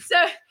 We've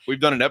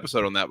done an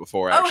episode on that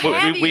before. Oh, Actually,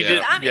 have you? we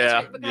did. I'm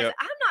Yeah. interested because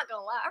I'm not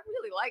gonna lie, I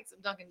really like some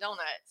Dunkin'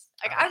 Donuts.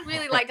 Like I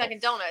really like Dunkin'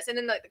 Donuts, and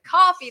then the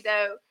coffee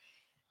though.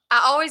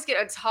 I always get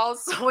a tall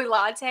soy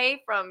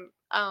latte from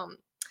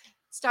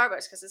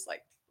Starbucks because it's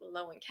like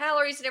low in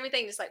calories and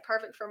everything. It's like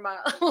perfect for my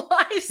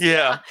lifestyle.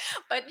 Yeah.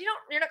 But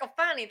you're not gonna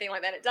find anything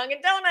like that at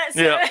Dunkin' Donuts.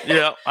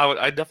 Yeah.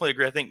 I definitely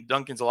agree. I think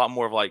Dunkin's a lot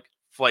more of like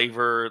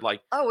flavor,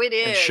 like it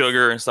is and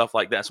sugar and stuff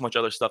like that. So much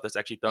other stuff that's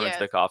actually thrown into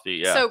the coffee.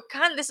 Yeah. So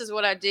kind of this is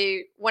what I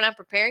do when I'm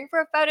preparing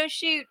for a photo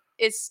shoot.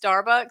 It's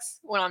Starbucks.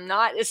 When I'm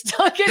not, it's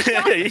Dunkin'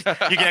 Donuts.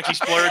 You can actually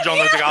splurge on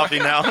the coffee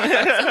now. So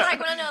like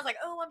when I know, I was like,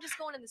 oh, I'm just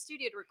going in the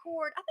studio to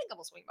record. I think I'm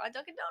gonna swing by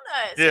Dunkin'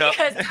 Donuts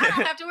because I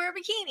don't have to wear a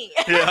bikini.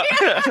 Yeah.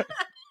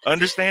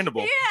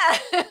 Understandable. Yeah.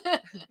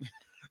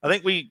 I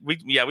think we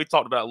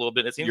talked about it a little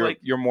bit. It seems like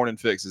your morning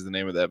fix is the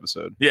name of the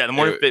episode. Yeah, the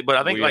morning fit. But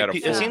I think we like had a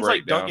it full seems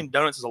like breakdown. Dunkin'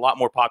 Donuts is a lot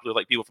more popular,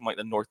 like people from like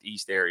the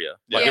Northeast area,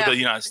 like Yeah, the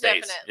United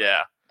States. definitely.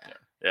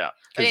 Yeah.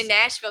 But in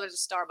Nashville, there's a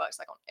Starbucks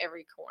like on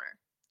every corner.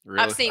 Really?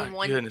 I've seen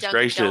one Goodness Dunkin'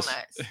 gracious.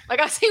 Donuts. Like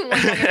I've seen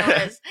one Dunkin'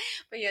 Donuts.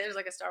 But yeah, there's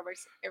like a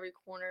Starbucks every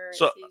corner.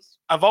 So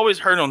I've always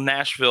heard on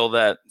Nashville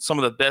that some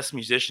of the best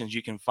musicians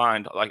you can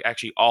find like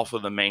actually off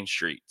of the main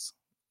streets.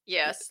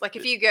 Yes, like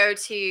if you go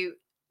to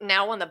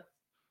now one of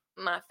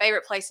my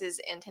favorite places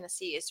in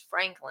Tennessee is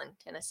Franklin,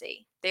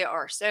 Tennessee. There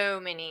are so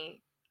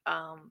many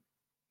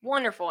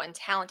wonderful and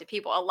talented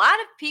people. A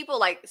lot of people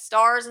like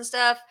stars and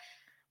stuff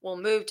will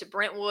move to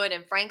Brentwood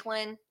and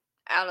Franklin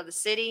out of the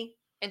city.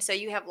 And so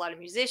you have a lot of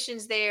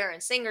musicians there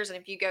and singers. And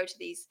if you go to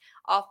these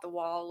off the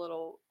wall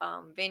little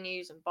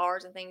venues and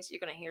bars and things,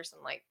 you're going to hear some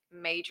like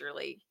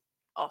majorly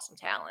awesome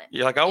talent.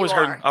 Yeah, like I always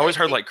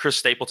heard like Chris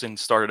Stapleton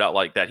started out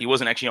like that. He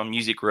wasn't actually on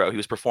Music Row. He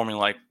was performing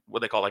like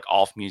what they call like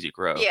off Music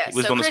Row. Yeah, he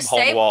was so doing Chris some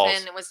hole in the walls.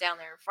 Stapleton was down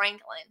there in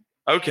Franklin.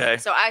 Okay.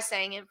 And so I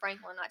sang in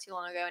Franklin not too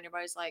long ago, and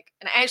everybody's like,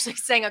 and I actually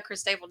sang a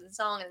Chris Stapleton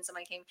song, and then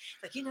somebody came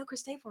like, you know,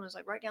 Chris Stapleton was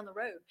like right down the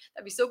road.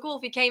 That'd be so cool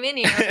if he came in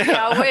here.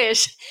 Yeah, I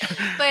wish.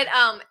 But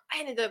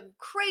and the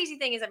crazy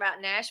thing is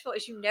about Nashville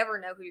is you never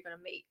know who you're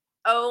gonna meet.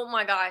 Oh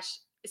my gosh,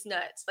 it's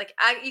nuts. Like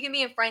you can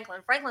be in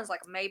Franklin. Franklin's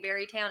like a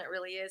Mayberry town. It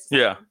really is.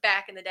 It's like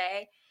back in the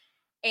day,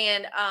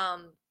 and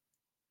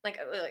like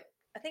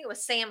I think it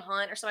was Sam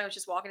Hunt or somebody was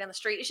just walking down the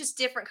street. It's just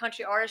different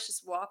country artists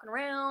just walking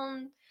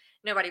around.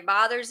 Nobody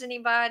bothers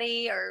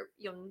anybody, or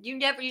you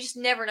just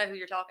never know who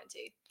you're talking to.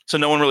 So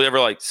no one really ever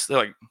like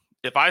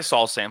if I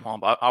saw Sam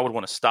Hunt, I would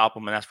want to stop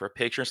him and ask for a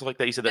picture and stuff like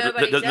that. You said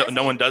that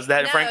no one does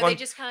that in Franklin. They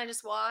just kind of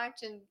just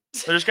watch and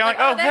they're just kind of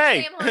like, oh that's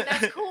hey, Sam Hunt,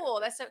 that's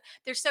cool.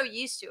 They're so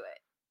used to it.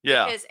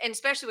 Yeah, and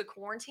especially with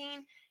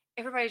quarantine,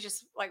 everybody's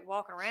just like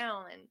walking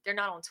around and they're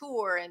not on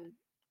tour and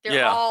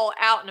they're all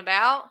out and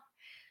about.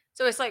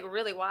 So it's like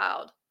really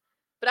wild.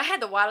 But I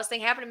had the wildest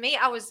thing happen to me.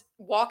 I was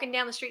walking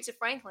down the streets of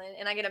Franklin,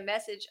 and I get a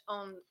message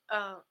on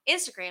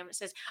Instagram that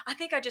says, "I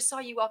think I just saw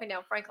you walking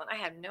down Franklin." I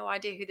had no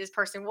idea who this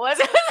person was.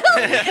 And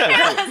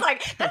I was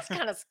like, "That's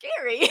kind of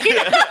scary." You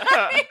know what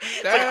I mean?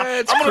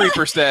 That's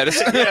creeper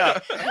status. Yeah.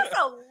 It's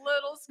a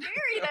little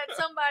scary that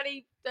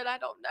somebody that I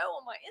don't know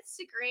on my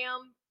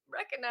Instagram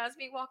recognized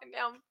me walking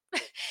down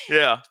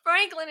Yeah.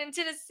 Franklin in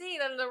Tennessee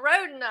on the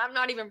road, and I'm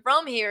not even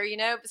from here, you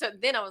know. So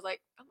then I was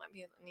like, I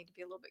need to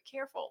be a little bit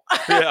careful.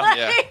 Yeah.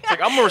 Yeah. It's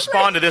like, I'm gonna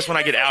respond to this when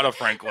I get out of I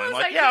Franklin. was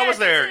Like, yeah, I was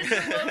there. This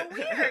is a little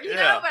weird, you Yeah.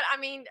 know. But I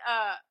mean,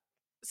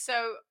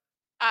 so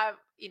I,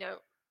 you know,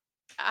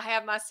 I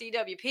have my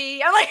CWP.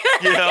 I'm like,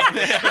 Yeah.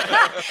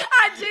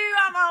 I do.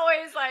 I'm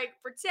always like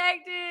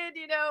protected,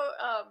 you know.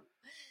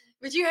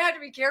 But you have to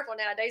be careful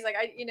nowadays. Like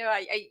I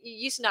it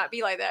used to not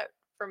be like that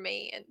for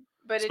me,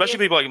 but Especially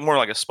people like more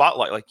like a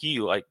spotlight, like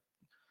you, like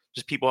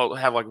just people who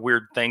have like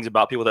weird things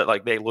about people that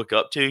like they look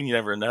up to. And you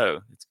never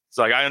know. It's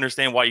like I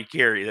understand why you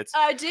carry. That's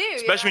I do.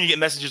 especially when you get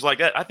messages like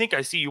that. I think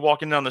I see you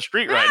walking down the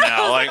street right I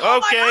now. was Like, oh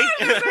my okay. God,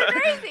 it was so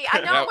crazy.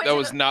 I know. I went That to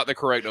was the- not the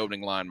correct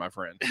opening line, my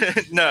friend.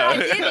 No. I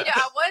did, you know,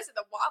 I was at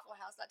the Waffle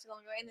House not too long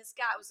ago, and this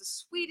guy was the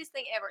sweetest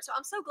thing ever. So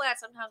I'm so glad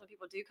sometimes when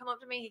people do come up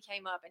to me, he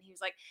came up and he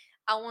was like,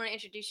 "I want to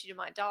introduce you to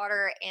my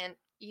daughter, and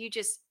you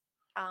just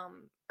are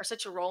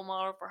such a role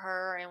model for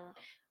her, and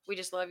we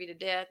just love you to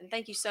death, and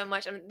thank you so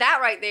much." And that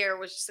right there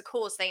was just the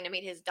coolest thing to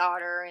meet his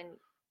daughter, and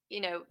you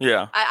know,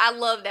 Yeah. I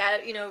love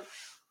that. You know,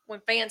 when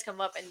fans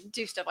come up and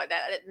do stuff like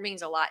that, it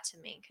means a lot to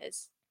me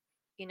because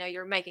you know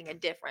you're making a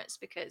difference.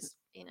 Because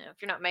you know, if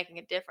you're not making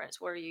a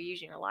difference, what are you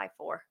using your life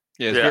for?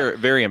 Yeah, it's Yeah. very,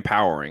 very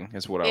empowering,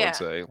 is what I Yeah. would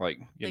say. Like,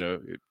 you Like,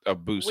 know, a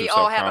boost We of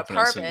all have a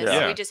self-confidence. purpose.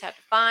 And, Yeah. We just have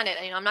to find it.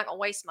 And, you know, I'm not going to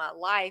waste my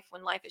life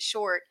when life is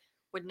short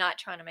with not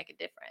trying to make a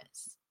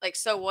difference. Like,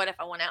 so what if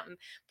I went out and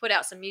put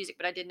out some music,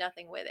 but I did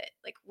nothing with it?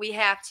 Like, we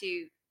have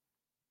to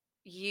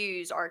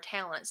use our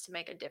talents to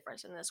make a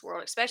difference in this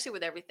world, especially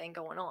with everything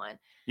going on.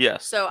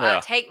 Yes. So yeah. I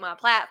take my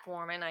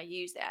platform and I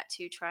use that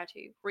to try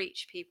to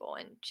reach people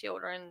and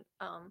children,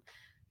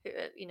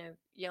 you know,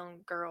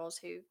 young girls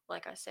who,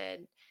 like I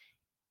said,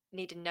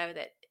 need to know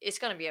that it's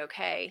going to be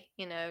okay.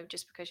 You know,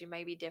 just because you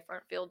may be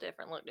different, feel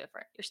different, look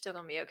different, you're still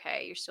going to be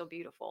okay. You're still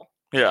beautiful.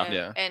 you Yeah. know?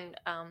 Yeah. And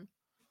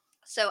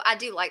so I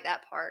do like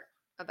that part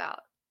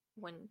about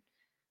when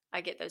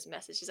I get those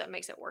messages. That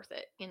makes it worth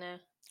it. You know.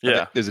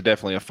 Yeah. There's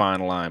definitely a fine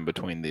line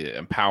between the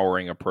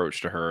empowering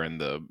approach to her and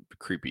the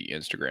creepy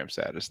Instagram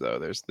status, though.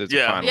 There's a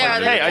Yeah. fine Yeah,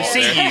 line. Hey, there. I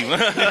see you.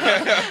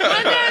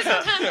 I know,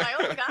 sometimes I'm like,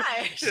 oh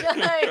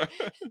gosh.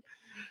 Like,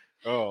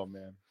 Oh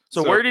man.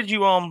 So where did you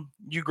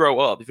grow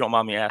up, if you don't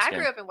mind me I asking?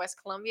 grew up in West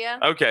Columbia.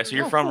 Okay, so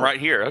you're Oh, from cool. right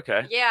here.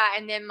 Okay. Yeah,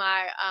 and then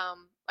my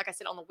like I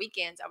said, on the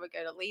weekends I would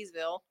go to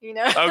Leesville, you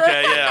know.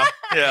 Okay, yeah,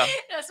 yeah.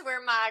 That's where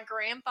my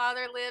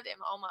grandfather lived and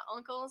all my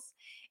uncles,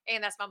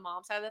 and that's my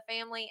mom's side of the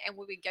family. And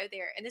we would go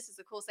there, and this is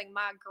the coolest thing.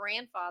 My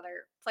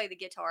grandfather played the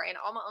guitar, and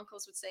all my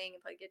uncles would sing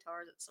and play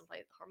guitar. Some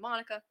played the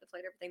harmonica, they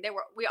played everything.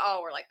 We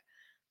all were like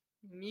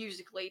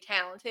musically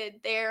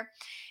talented there.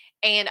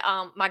 And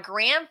my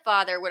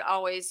grandfather would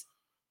always,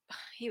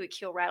 he would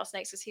kill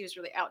rattlesnakes because he was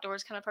really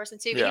outdoors kind of person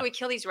too. But Yeah. he would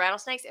kill these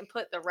rattlesnakes and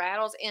put the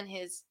rattles in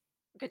his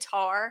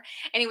guitar,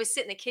 and he would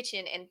sit in the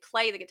kitchen and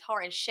play the guitar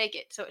and shake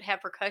it so it'd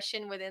have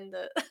percussion within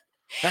the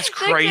That's the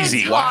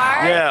crazy.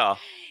 guitar. Yeah.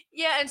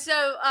 Yeah, and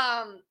so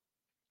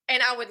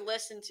and I would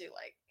listen to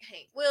like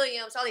Hank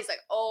Williams, all these like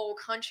old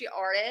country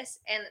artists,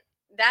 and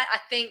that I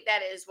think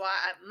that is why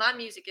my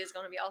music is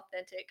going to be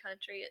authentic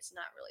country. It's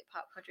not really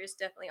pop country. It's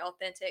definitely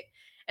authentic,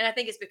 and I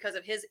think it's because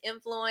of his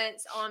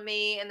influence on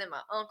me. And then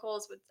my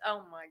uncles would,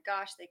 oh my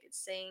gosh, they could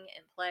sing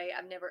and play.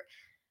 I've never,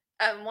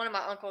 one of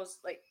my uncles,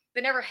 like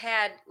they never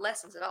had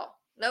lessons at all.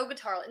 No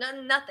guitar,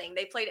 nothing.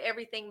 They played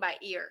everything by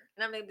ear,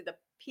 and I mean the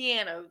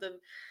piano, the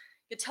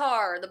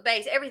guitar, the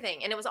bass,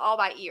 everything, and it was all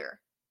by ear.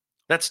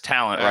 That's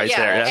talent right Yeah,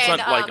 there. That's and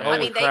not like I holy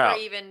mean, they crap.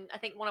 were even. I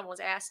think one of them was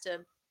asked to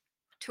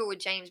tour with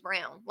James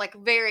Brown. Like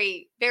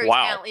very, very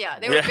Wow. talented. Yeah,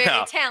 they were very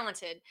Yeah.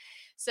 talented.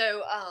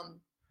 So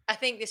I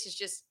think this is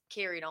just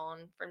carried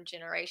on from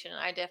generation.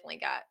 I definitely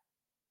got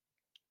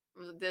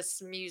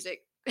this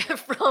music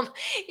from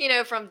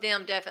from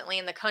them, definitely,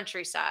 in the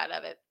countryside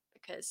of it,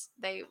 because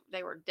they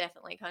were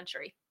definitely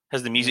country.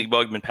 Has the music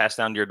bug been passed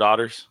down to your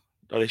daughters?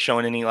 Are they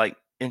showing any like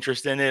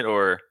interest in it,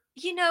 or?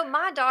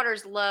 My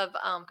daughters love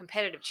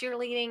competitive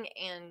cheerleading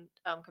and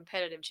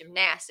competitive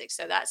gymnastics,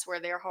 so that's where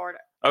their heart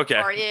Okay,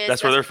 is.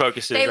 that's where their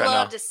focus is They right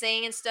love now. to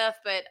sing and stuff,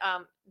 but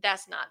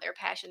that's not their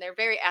passion. They're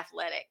very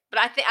athletic, but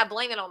I think I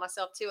blame it on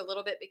myself too a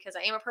little bit, because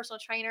I am a personal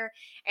trainer,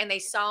 and they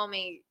saw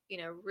me,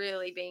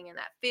 really being in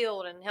that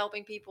field and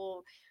helping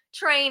people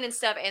train and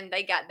stuff, and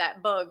they got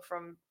that bug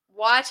from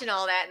watching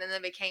all that, and then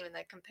they became in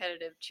the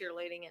competitive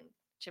cheerleading and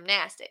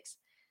gymnastics.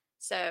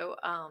 So,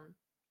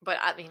 but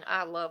I mean,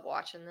 I love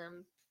watching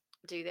them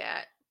do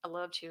that. I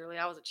love cheerleading.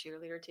 I was a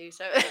cheerleader too.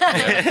 So,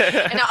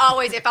 and I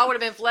always, if I would have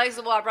been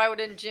flexible, I probably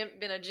would have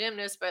been a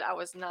gymnast, but I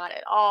was not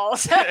at all.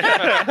 So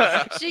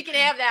she can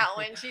have that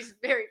one. She's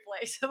very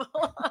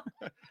flexible.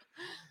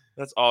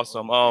 That's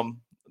awesome.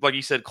 like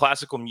you said,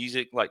 classical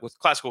music, like with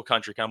classical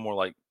country, kind of more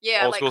like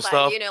Yeah, old like school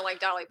stuff. you know, like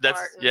Dolly That's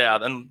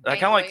Parton. and I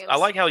Hank kind of like I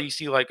Williams. like how you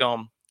see like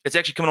it's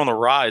actually coming on the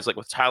rise, like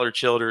with Tyler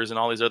Childers and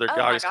all these other Oh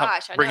my guys,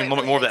 gosh, I know bringing it a little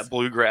bit really more of is. that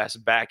bluegrass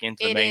back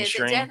into the It is.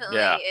 mainstream. It definitely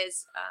Yeah,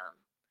 is.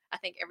 I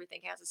think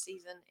everything has a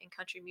season in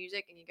country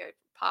music, and you go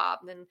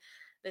pop, then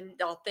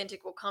the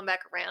authentic will come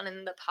back around,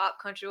 and the pop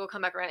country will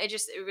come back around. It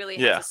really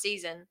has Yeah. a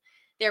season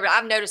there. But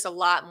I've noticed a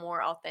lot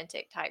more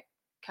authentic type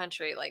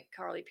country, like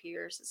Carly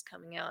Pierce is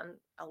coming out, and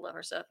I love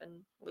her stuff,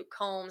 and Luke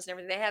Combs and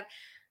everything. They have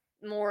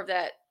more of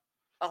that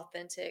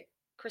authentic.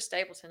 Chris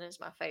Stapleton is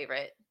my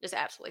favorite, just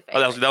absolutely oh,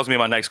 favorite. that was gonna be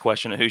my next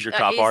question. Who's your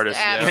top He's artist?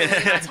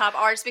 absolutely Yeah. my top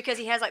artist because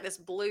he has like this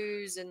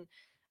blues and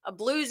a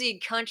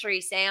bluesy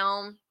country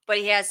sound, but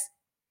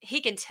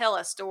he can tell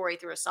a story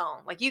through a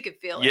song. Like you can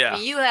feel it. I Yeah.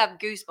 mean, you have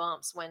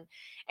goosebumps when.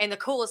 And the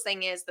coolest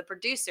thing is the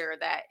producer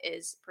that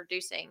is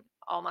producing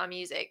all my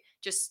music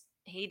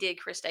he did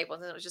Chris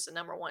Stapleton. It was just a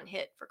 #1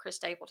 hit for Chris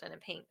Stapleton and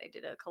Pink. They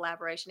did a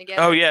collaboration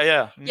together. Oh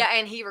yeah. Yeah,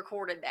 and he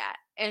recorded that.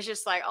 And it's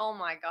just like, oh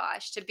my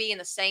gosh, to be in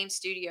the same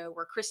studio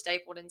where Chris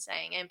Stapleton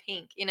sang and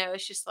Pink,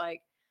 it's just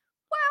like,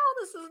 wow,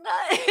 this is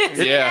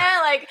nuts. Yeah.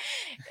 Like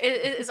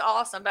it's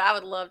awesome. But I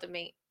would love to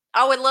meet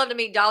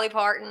Dolly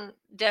Parton,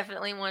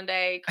 definitely one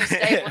day. Chris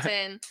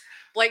Stapleton,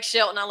 Blake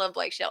Shelton. I love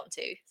Blake Shelton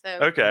too. So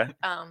Okay.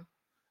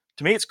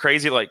 To me, it's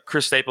crazy. Like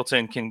Chris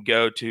Stapleton can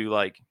go to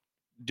like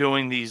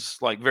doing these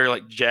like very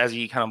like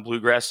jazzy kind of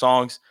bluegrass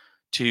songs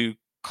to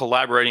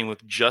collaborating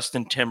with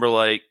Justin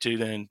Timberlake to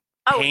then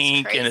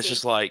Pink, and it's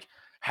just like,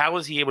 how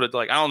is he able to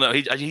like? I don't know.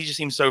 He just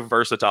seems so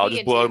versatile. It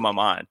just blew my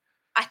mind.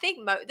 I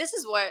think this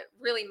is what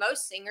really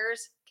most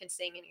singers can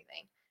sing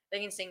anything.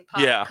 They can sing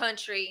pop,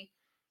 country.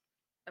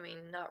 I mean,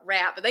 not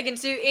rap, but they can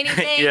do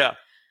anything. Yeah.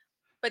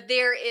 But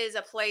there is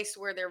a place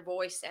where their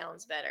voice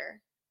sounds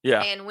better.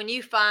 Yeah. And when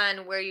you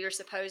find where you're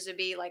supposed to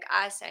be, like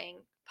I sang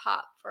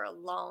pop for a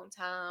long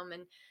time,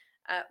 and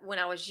when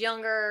I was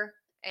younger,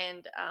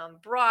 and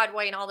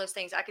Broadway and all those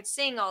things, I could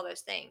sing all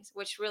those things,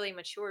 which really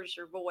matures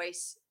your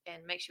voice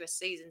and makes you a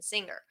seasoned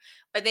singer.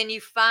 But then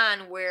you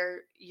find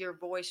where your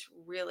voice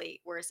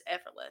where it's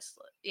effortless,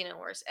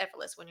 where it's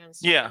effortless when you're in the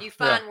studio. Yeah. You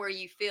find where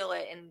you feel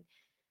it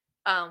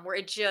and where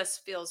it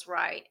just feels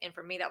right. And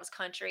for me, that was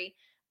country.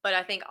 But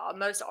I think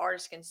most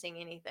artists can sing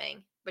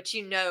anything, but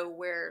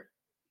where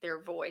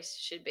their voice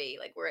should be,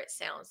 like where it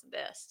sounds the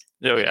best.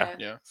 Oh yeah.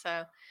 Yeah.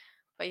 So,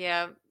 but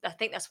yeah, I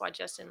think that's why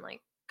Justin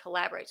like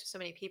collaborates with so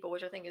many people,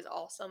 which I think is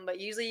awesome. But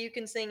usually you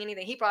can sing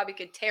anything. He probably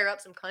could tear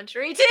up some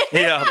country too.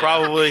 Yeah,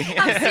 probably.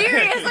 I'm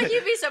serious. Like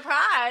you'd be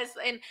surprised.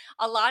 And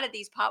a lot of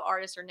these pop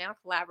artists are now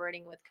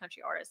collaborating with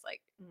country artists.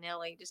 Like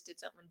Nelly just did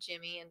something with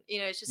Jimmy, and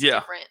it's just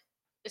different.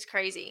 It's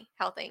crazy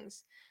how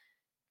things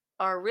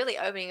are really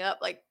opening up.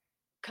 Like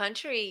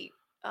country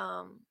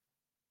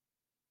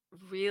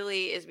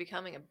really is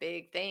becoming a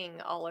big thing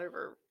all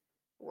over,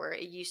 where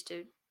it used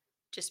to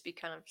just be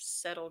kind of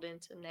settled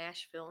into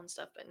Nashville and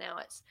stuff, but now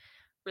it's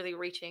really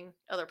reaching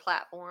other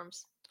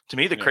platforms. To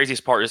me, the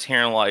craziest part is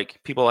hearing like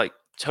people like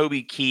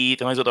Toby Keith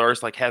and all these other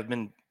artists like have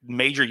been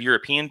major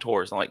European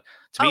tours. And like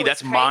to me,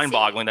 that's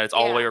mind-boggling that it's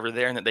all the way over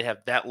there and that they have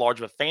that large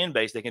of a fan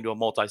base. They can do a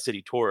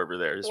multi-city tour over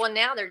there. Well,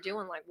 now they're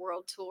doing like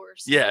world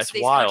tours. Yeah, it's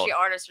these wild. Country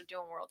artists are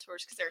doing world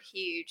tours because they're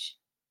huge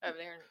over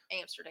there in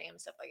Amsterdam and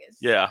stuff like this.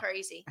 Yeah,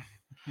 crazy.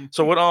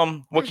 So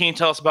what can you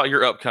tell us about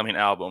your upcoming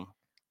album?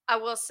 I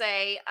will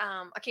say,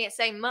 I can't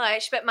say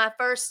much, but my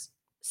first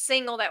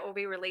single that will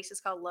be released is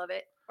called Love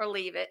It or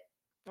Leave It.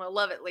 Well,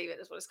 Love It, Leave It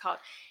is what it's called.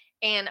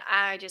 And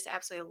I just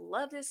absolutely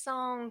love this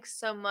song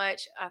so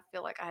much. I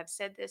feel like I have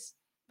said this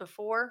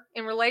before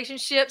in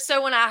relationships.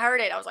 So when I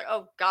heard it, I was like,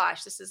 oh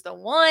gosh, this is the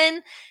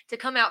one to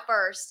come out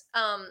first.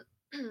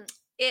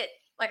 It,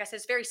 like I said,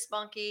 it's very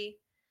spunky.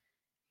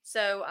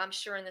 So I'm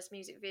sure in this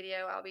music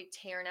video, I'll be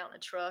tearing out in a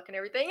truck and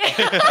everything.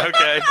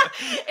 Okay.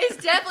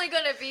 It's definitely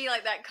going to be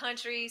like that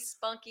country,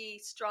 spunky,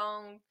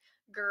 strong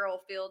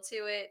girl feel to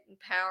it,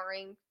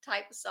 empowering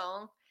type of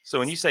song. So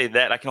when you say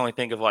that, I can only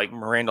think of like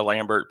Miranda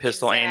Lambert,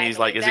 Pistol Annie's.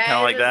 Like, is it kind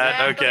of like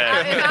that? Okay.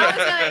 If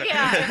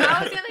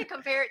I was gonna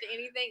compare it to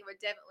anything, it would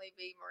definitely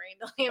be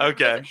Miranda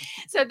Lambert. Okay.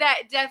 So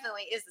that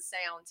definitely is the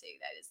sound too.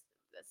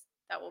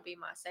 That will be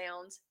my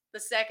sounds. The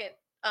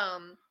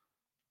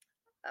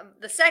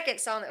second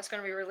song that's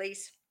going to be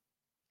released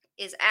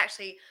is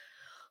actually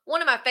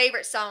one of my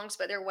favorite songs,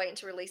 but they're waiting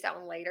to release that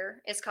one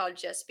later. It's called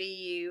Just Be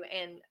You,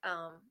 and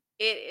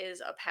it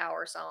is a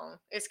power song.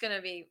 It's going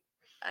to be,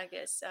 I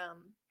guess,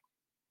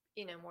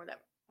 more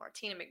that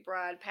Martina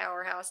McBride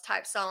powerhouse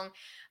type song,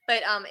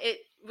 but it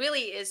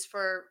really is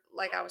for,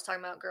 like I was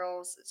talking about,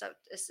 girls.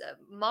 It's a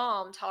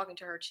mom talking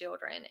to her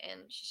children,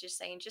 and she's just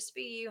saying, just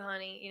be you,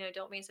 honey.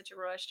 Don't be in such a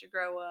rush to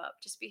grow up.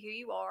 Just be who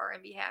you are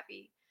and be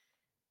happy.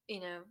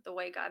 The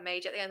way God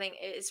made you. I think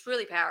it's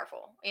really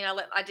powerful.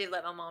 I did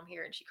let my mom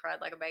hear it, and she cried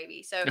like a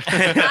baby. So,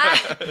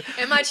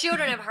 and my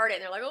children have heard it,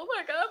 and they're like, "Oh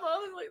my God,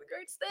 Mom, it's like the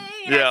greatest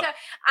thing." So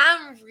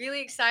I'm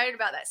really excited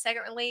about that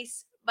second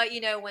release. But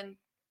when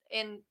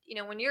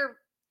you're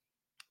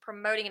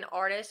promoting an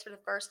artist for the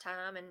first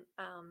time, and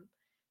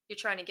you're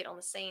trying to get on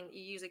the scene,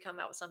 you usually come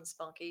out with something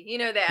spunky. You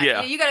know that.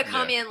 Yeah. You got to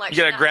come in like You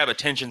gotta Shania- grab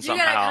attention You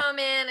somehow. got to come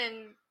in and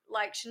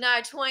like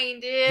Shania Twain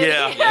did.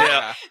 Yeah, you know?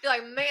 yeah. Be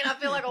like, man, I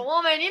feel like a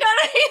woman. You know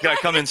what I mean? You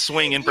gotta come in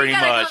swinging You pretty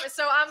gotta much. come-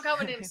 so I'm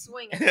coming in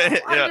swinging. Yeah.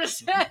 I'm just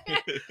saying.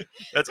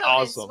 That's coming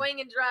in awesome.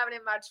 swinging, driving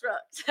in my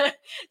truck.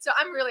 So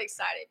I'm really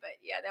excited. But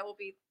yeah, that will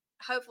be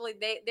hopefully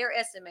their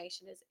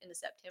estimation is into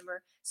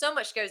September. So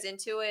much goes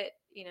into it.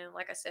 You know,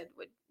 like I said,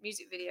 with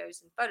music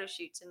videos and photo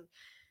shoots and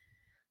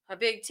a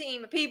big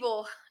team of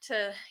people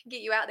to get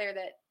you out there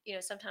that, you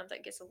know, sometimes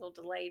that gets a little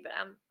delayed, but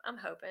I'm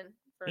hoping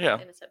for Yeah.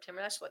 end of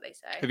September. That's what they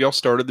say. Have y'all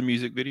started the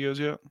music videos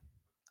yet?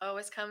 Oh,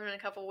 it's coming in a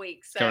couple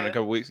weeks. Coming in a so-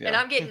 couple weeks. Yeah. And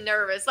I'm getting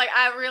nervous. Like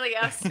I really,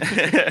 I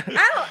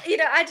don't, you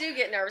know, I do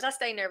get nervous. I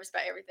stay nervous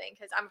about everything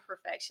because I'm a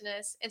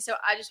perfectionist. And so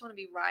I just want to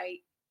be right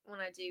when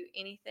I do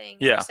anything.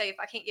 Yeah. Say if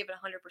I can't give it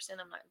 100%,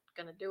 I'm not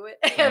going to do it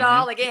at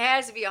all. Like it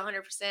has to be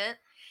 100%.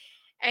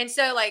 And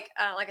so like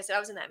I said, I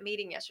was in that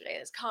meeting yesterday,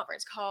 this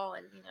conference call,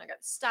 and, you know, I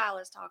got the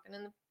stylist talking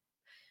and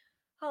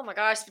oh my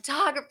gosh,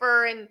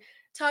 photographer and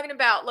talking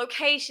about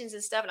locations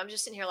and stuff. And I'm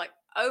just sitting here like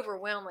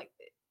overwhelmed. Like,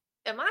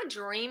 am I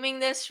dreaming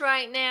this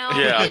right now?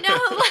 Yeah. You know,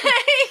 like,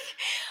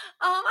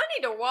 I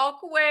need to walk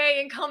away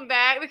and come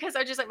back because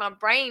I just like my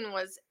brain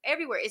was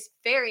everywhere. It's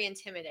very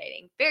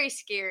intimidating, very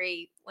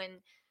scary when,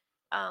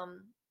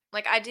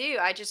 like I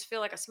just feel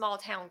like a small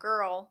town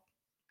girl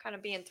kind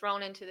of being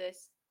thrown into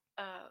this,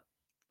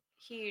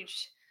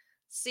 huge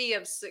sea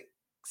of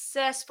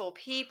successful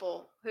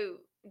people who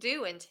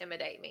do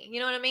intimidate me.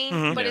 You know what I mean?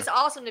 Mhm. But Yeah. it's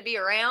awesome to be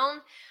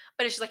around.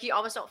 But it's just like you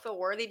almost don't feel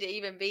worthy to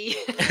even be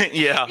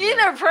Yeah. in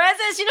their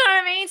presence. You know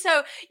what I mean?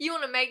 So you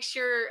want to make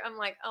sure. I'm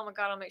like, oh my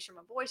god, I'll make sure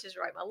my voice is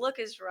right, my look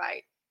is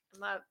right,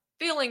 am I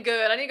feeling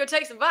good? I need to go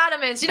take some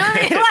vitamins. You know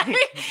what I mean?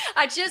 Like,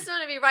 I just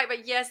want to be right.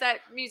 But yes, that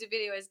music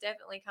video is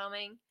definitely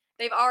coming.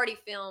 They've already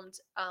filmed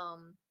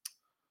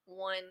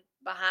one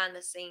behind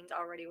the scenes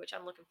already, which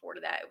I'm looking forward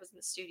to that. It was in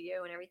the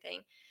studio and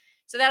everything.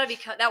 So that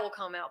will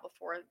come out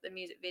before the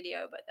music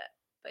video,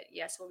 but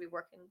yes, we'll be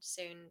working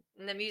soon.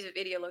 And the music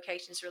video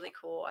location is really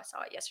cool. I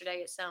saw it yesterday.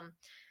 It's some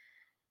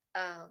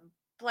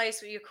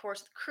place where you, of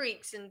course,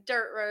 creeks and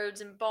dirt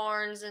roads and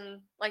barns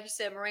and, like you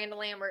said, Miranda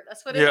Lambert.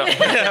 That's what it Yeah. is.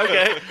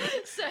 Okay.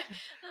 So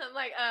I'm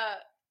like,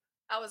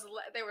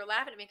 they were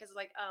laughing at me because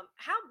like,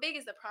 how big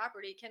is the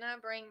property? Can I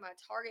bring my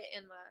target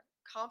and my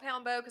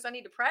compound bow because I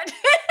need to practice?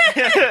 Like,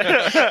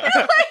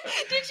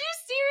 did you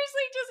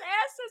seriously just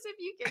ask us if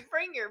you can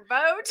bring your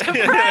bow to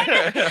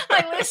practice?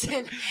 Like,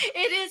 listen,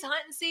 it is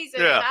hunting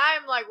season, Yeah. and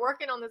I'm like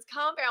working on this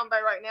compound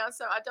bow right now,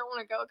 so I don't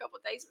want to go a couple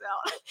of days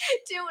without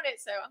doing it.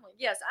 So I'm like,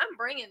 yes, I'm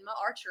bringing my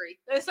archery.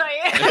 Yes, I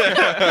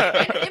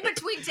am. And in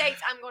between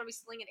takes, I'm going to be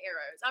slinging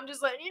arrows. I'm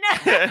just letting you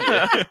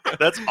know.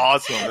 That's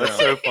awesome. That's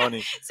so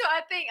funny. So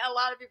I think a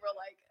lot of people are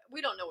like,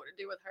 we don't know what to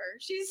do with her.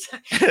 She's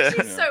Yeah.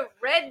 so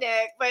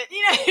redneck, but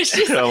you know,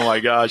 she's Oh my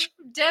gosh.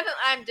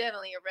 I'm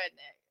definitely a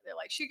redneck. They're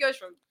like, she goes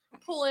from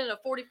pulling a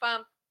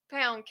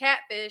 45-pound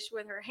catfish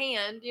with her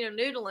hand, you know,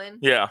 noodling,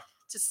 Yeah.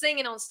 to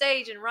singing on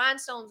stage in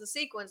rhinestones and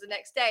sequins the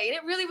next day. And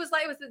it really was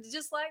like, it was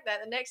just like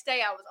that. The next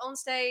day I was on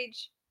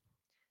stage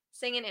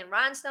singing in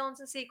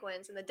rhinestones and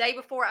sequins. And the day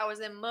before I was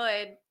in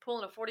mud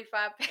pulling a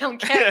 45-pound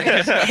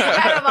catfish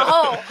out of a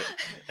hole.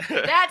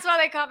 That's why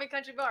they call me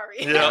Country Barbie.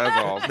 Yeah.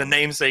 That's awesome. The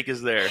namesake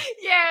is there.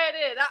 Yeah,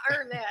 it is. I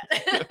earned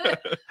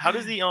that. How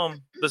does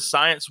the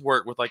science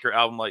work with like your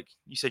album? Like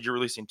you said, you're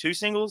releasing 2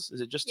 singles.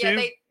 Is it just 2?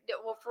 Yeah,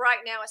 well, for right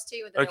now it's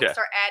 2, and then Okay. they'll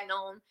start adding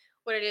on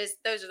what it is.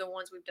 Those are the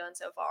ones we've done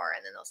so far,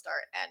 and then they'll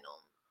start adding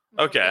on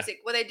more Okay. music.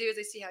 What they do is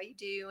they see how you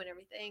do and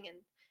everything, and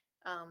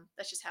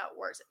that's just how it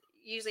works.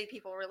 Usually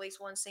people release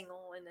one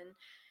single, and then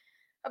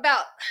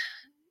about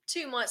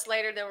 2 months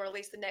later they'll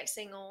release the next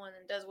single, and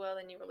it does well,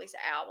 then you release an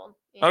album.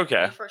 You know, when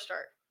Okay. you first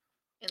start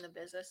in the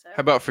business. So.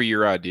 How about for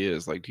your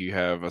ideas? Like, do you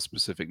have a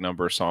specific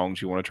number of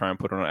songs you want to try and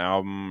put on an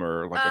album,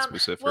 or like a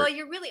specific? Well,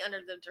 you're really under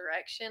the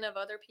direction of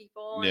other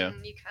people, Yeah.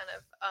 and you kind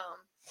of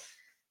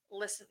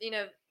listen. You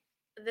know,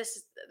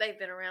 they've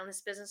been around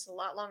this business a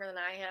lot longer than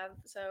I have,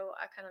 so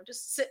I kind of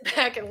just sit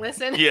back and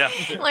listen. Yeah.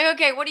 Like,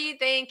 okay, what do you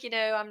think? You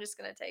know, I'm just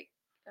gonna take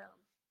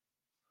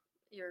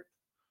your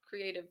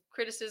creative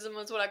criticism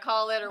is what I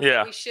call it, or Yeah.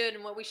 what we should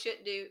and what we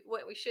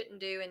shouldn't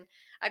do, and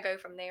I go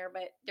from there.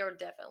 But there will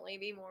definitely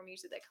be more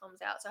music that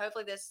comes out, so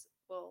hopefully this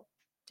will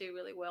do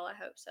really well. I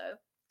hope so.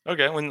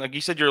 Okay. When like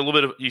you said, you're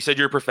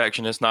a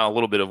perfectionist, not a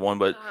little bit of one,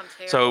 but Oh, I'm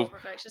terrible. so,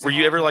 Perfectionist. were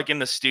you ever like in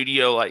the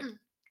studio like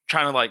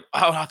trying to like,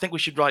 oh, I think we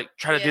should like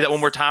try to do that one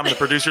Yes. more time? And the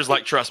producer's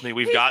like, trust me,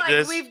 we've He's got like,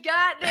 this. We've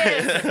got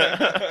this.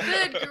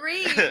 Good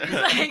grief. He's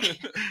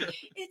like,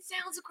 it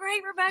sounds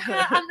great,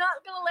 Rebecca. I'm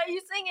not going to let you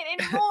sing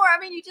it anymore. I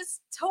mean, you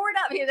just tore it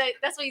up.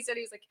 That's what he said.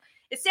 He was like,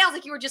 it sounds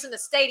like you were just in the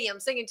stadium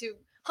singing to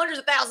hundreds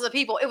of thousands of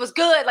people. It was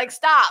good. Like,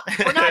 stop.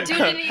 We're not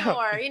doing it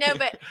anymore. You know,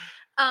 but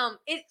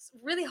it's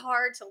really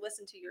hard to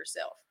listen to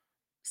yourself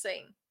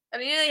sing. I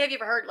mean, have you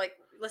ever heard, like,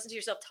 listen to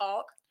yourself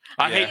talk?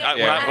 I Yeah. hate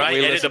Yeah. when I We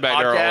edit listen a back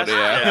to our podcast. old,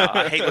 yeah.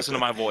 I hate listening to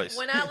my voice.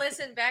 When I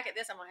listen back at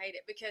this, I'm gonna hate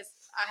it because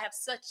I have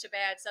such a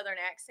bad Southern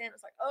accent.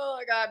 It's like, oh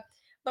my god.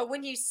 But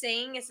when you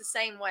sing, it's the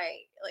same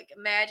way. Like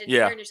imagine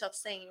Yeah. hearing yourself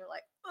sing, and you're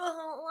like, oh,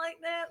 I don't like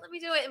that. Let me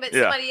do it. But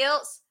Yeah. somebody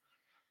else,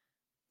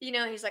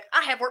 he's like,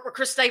 I have worked with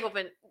Chris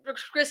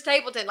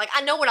Stapleton. Like,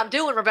 I know what I'm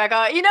doing,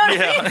 Rebecca. You know what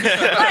I mean?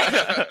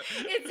 Like,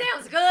 it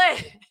sounds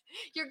good.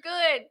 You're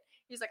good.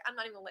 He's like, I'm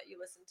not even gonna let you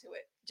listen to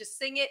it. Just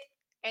sing it,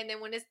 and then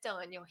when it's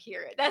done, you'll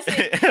hear it. That's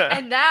it.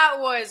 And that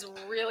was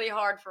really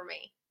hard for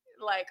me.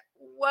 Like,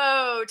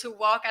 whoa, to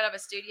walk out of a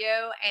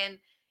studio and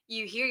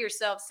you hear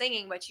yourself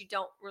singing, but you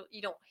don't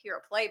hear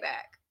a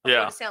playback of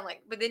what it sound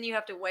like. But then you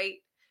have to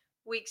wait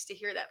weeks to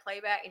hear that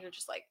playback, and you're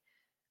just like,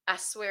 I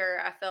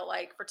swear, I felt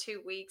like for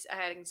 2 weeks I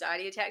had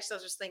anxiety attacks. So I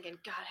was just thinking,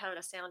 God, how did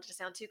I sound? Did I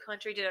sound too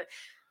country? Did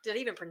I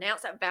even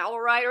pronounce that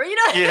vowel right? Or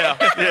Yeah.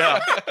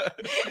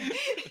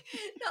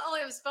 Not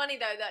only it was funny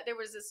though that there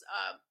was this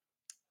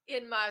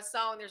in my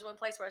song. There's one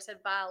place where I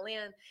said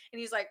violin, and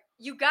he's like,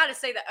 "You got to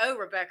say the O,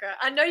 Rebecca.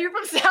 I know you're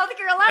from South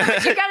Carolina,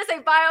 but you got to say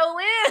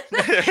violin."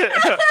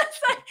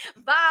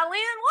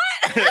 Violin,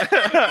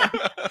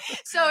 what?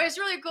 So it's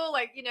really cool.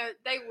 Like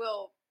they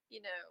will.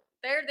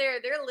 They're there.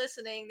 They're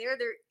listening. They're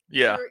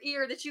your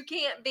ear that you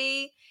can't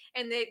be,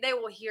 and they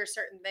will hear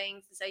certain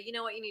things and say, you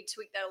know what, you need to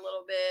tweak that a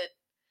little bit.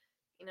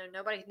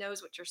 Nobody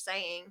knows what you're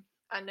saying.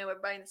 I know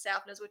everybody in the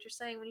South knows what you're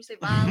saying when you say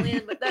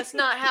violin, but that's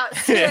not how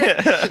it's said.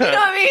 You know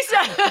what I mean?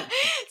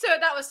 So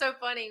that was so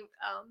funny.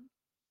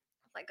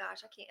 Like,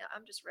 gosh, I can't.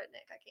 I'm just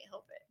redneck. I can't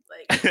help it.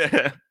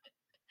 Like,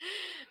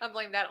 I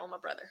blame that on my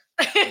brother.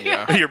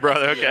 Yeah. Your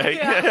brother, okay.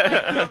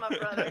 Yeah, on my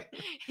brother.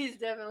 He's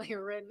definitely a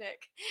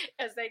redneck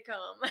as they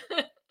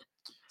come.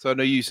 So I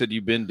know you said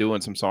you've been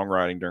doing some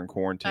songwriting during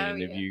quarantine. Oh, Have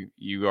yeah.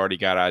 you already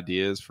got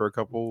ideas for a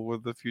couple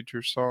of the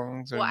future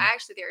songs? Well,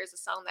 actually, there is a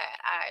song that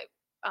I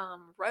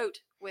wrote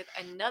with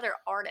another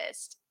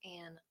artist,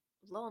 and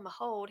lo and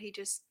behold, he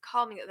just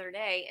called me the other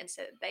day and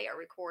said they are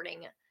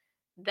recording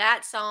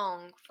that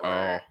song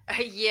for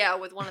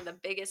with one of the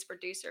biggest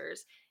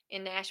producers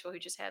in Nashville who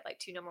just had like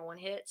 2 #1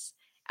 hits.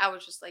 I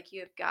was just like, you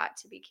have got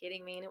to be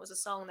kidding me. And it was a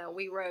song that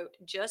we wrote,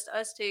 just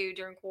us two,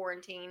 during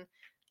quarantine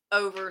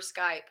over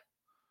Skype.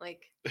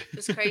 Like,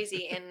 just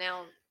crazy. And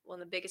now one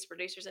of the biggest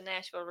producers in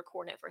Nashville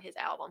recording it for his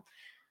album.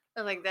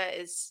 I'm like, that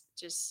is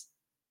just,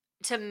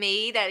 to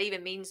me, that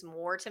even means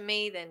more to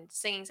me than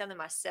singing something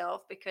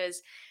myself,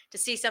 because to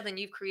see something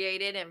you've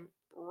created and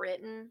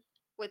written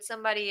with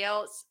somebody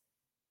else,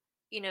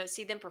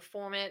 see them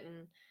perform it,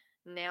 and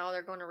now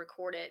they're going to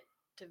record it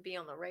to be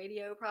on the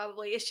radio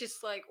probably. It's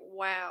just like,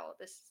 wow,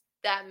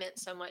 that meant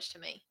so much to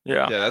me.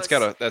 Yeah. Yeah, that's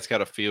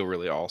gotta feel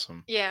really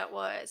awesome. Yeah, it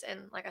was.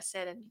 And like I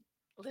said, and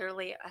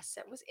literally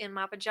was in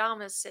my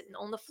pajamas sitting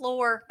on the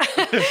floor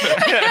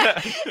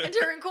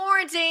during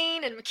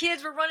quarantine, and my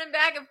kids were running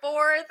back and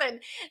forth, and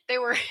they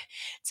were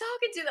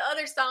talking to the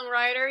other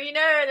songwriter,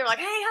 they're like,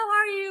 hey, how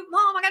are you,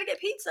 Mom? I gotta get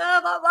pizza,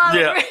 blah blah.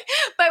 Yeah.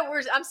 But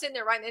I'm sitting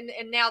there writing,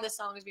 and now this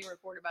song is being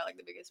recorded by like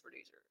the biggest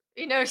producer.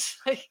 It's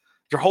like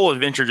Your whole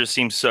adventure just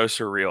seems so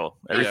surreal.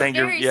 Everything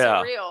very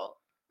surreal.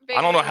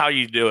 I don't know how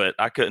you do it.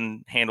 I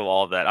couldn't handle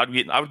all of that.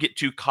 I would get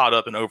too caught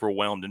up and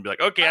overwhelmed and be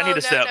like, okay, I need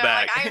to step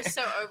back. Like, I am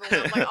so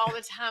overwhelmed, like all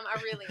the time. I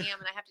really am,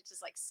 and I have to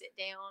just like sit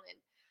down, and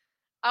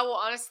I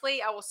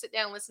will sit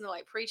down and listen to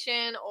like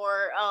preaching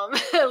or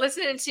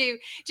listening to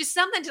just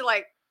something to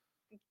like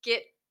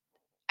get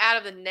out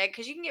of the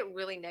because you can get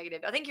really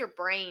negative. I think your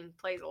brain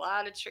plays a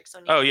lot of tricks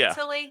on you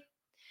mentally.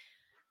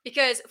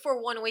 Because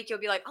for 1 week you'll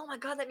be like, oh my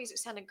God, that music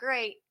sounded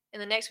great.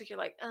 And the next week you're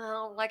like, oh, I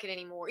don't like it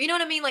anymore. You know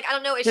what I mean? Like, I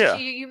don't know. It's just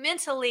you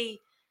mentally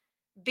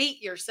beat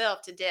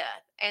yourself to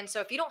death. And so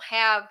if you don't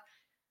have,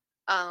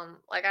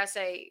 like I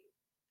say,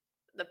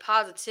 the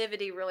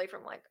positivity really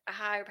from like a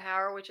higher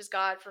power, which is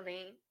God for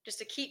me, just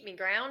to keep me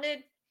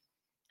grounded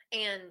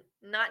and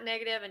not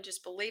negative, and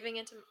just believing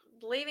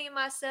in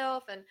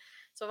myself. And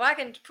so if I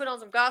can put on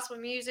some gospel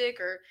music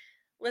or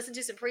listen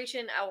to some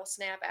preaching, I will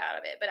snap out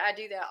of it. But I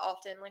do that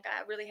often. Like,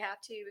 I really have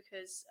to,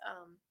 because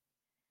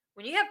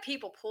when you have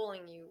people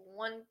pulling you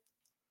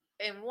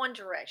in one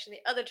direction,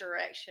 the other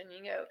direction,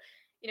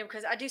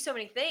 because I do so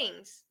many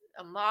things,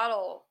 a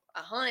model,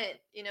 a hunt,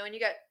 and you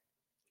got.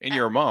 And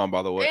you're a mom,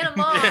 by the way. And a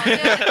mom,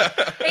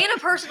 and a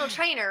personal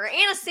trainer,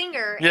 and a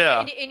singer.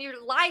 Yeah. And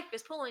your life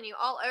is pulling you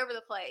all over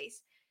the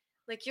place.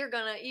 Like, you're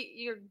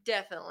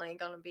definitely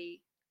gonna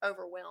be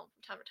overwhelmed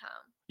from time to time.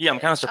 Yeah, I'm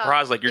kind of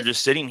surprised. Like, you're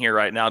just sitting here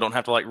right now. Don't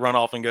have to like run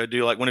off and go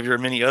do like one of your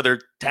many other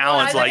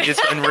talents. Like,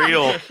 it's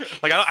unreal.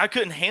 Like, I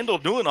couldn't handle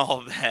doing all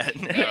of that.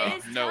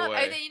 No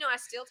way. And then, I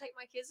still take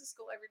my kids to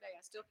school every day.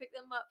 I still pick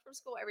them up from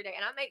school every day,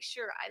 and I make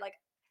sure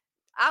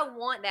I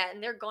want that,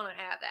 and they're gonna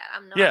have that.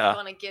 I'm not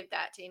gonna give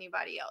that to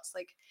anybody else.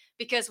 Like,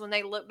 because when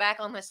they look back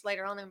on this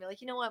later on, they'll be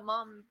like, you know what,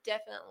 Mom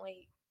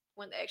definitely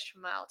went the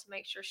extra mile to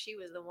make sure she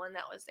was the one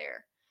that was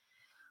there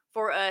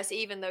for us,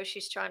 even though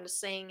she's trying to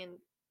sing. And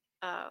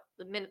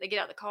the minute they get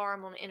out of the car,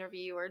 I'm on an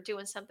interview or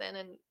doing something,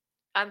 and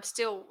I'm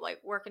still like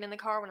working in the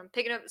car when I'm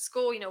picking up at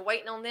school,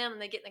 waiting on them, and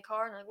they get in the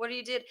car and I'm like, what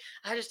did?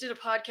 I just did a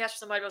podcast for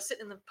somebody who was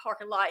sitting in the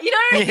parking lot. You know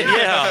what I mean?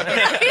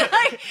 Yeah.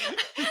 Like,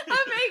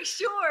 I make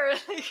sure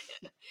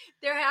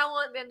I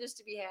want them just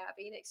to be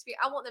happy and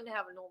I want them to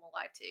have a normal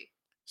life too.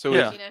 So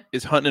Yeah. You know?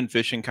 is hunting and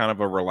fishing kind of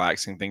a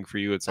relaxing thing for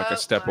you? It's like Oh a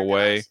step my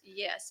away. gosh,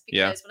 yes,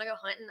 Yeah. because when I go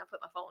hunting, I put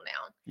my phone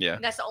down. Yeah.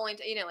 And that's the only,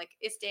 like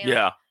it's down.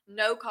 Yeah.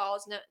 No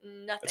calls,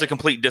 nothing. It's a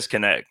complete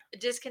disconnect.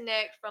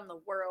 Disconnect from the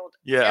world.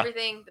 Yeah.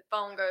 Everything, the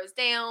phone goes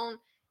down,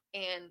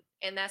 and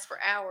that's for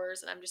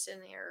hours, and I'm just in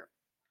there,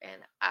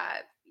 and I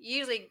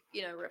usually,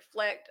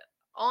 reflect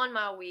on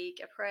my week.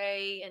 I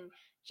pray and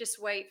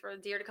just wait for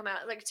the deer to come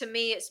out. Like, to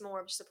me, it's more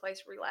of just a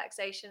place of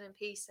relaxation and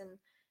peace, and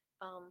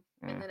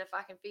then if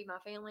I can feed my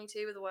family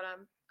too with what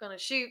I'm gonna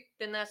shoot,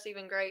 then that's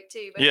even great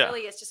too. But Yeah.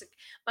 really, it's just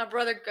my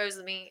brother goes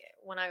with me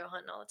when I go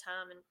hunting all the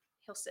time, and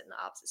he'll sit in the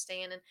opposite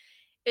stand, and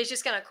it's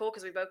just kind of cool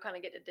because we both kind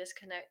of get to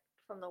disconnect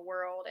from the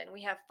world, and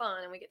we have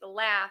fun, and we get to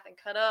laugh and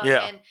cut up,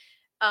 Yeah.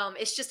 and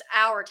it's just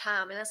our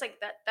time, and that's like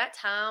that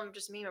time,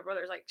 just me and my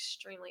brother, is like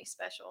extremely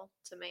special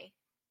to me,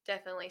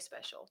 definitely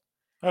special.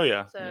 Oh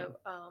yeah. So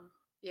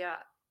yeah,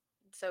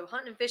 so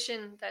hunting and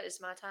fishing, that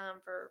is my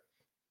time for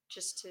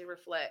just to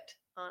reflect,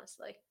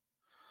 honestly.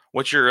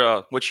 What's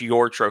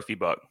your trophy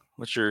buck?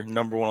 What's your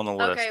number one on the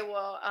list? Okay,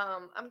 well,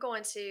 I'm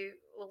going to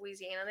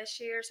Louisiana this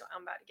year, so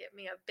I'm about to get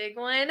me a big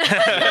one.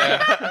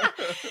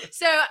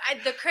 So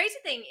the crazy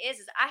thing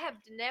is I have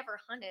never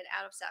hunted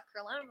out of South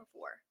Carolina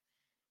before.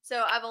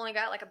 So I've only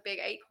got like a big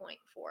 8-point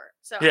for it.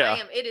 So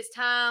Yeah. it is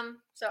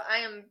time. So I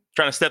am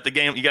Trying to step the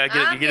game. You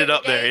gotta get it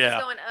up there. Yeah.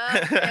 It's going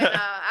up, and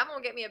I'm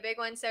gonna get me a big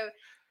one. So,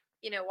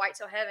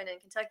 Whitetail Heaven in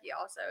Kentucky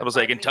also. I was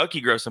like, invited me.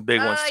 Kentucky grows some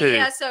big ones too.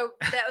 Yeah, so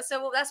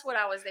that's what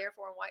I was there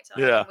for in Whitetail.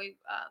 Yeah. Heaven. We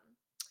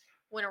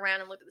went around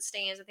and looked at the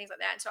stands and things like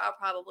that. And so I'll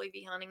probably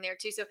be hunting there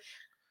too. So,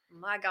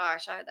 my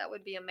gosh, that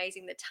would be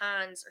amazing. The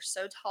tines are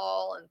so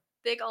tall and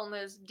thick on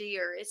those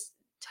deer. It's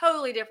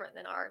totally different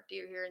than our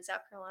deer here in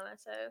South Carolina.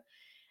 So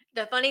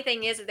the funny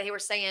thing is that they were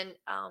saying,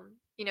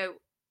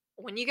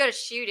 when you go to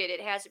shoot it, it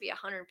has to be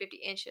 150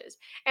 inches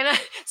and I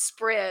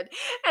spread.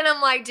 And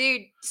I'm like,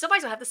 dude,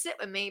 somebody's gonna have to sit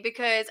with me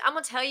because I'm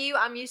gonna tell you,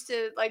 I'm used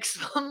to like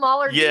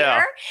smaller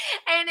deer.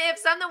 And if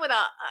something with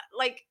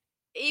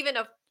even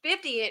a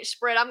 50-inch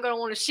spread, I'm gonna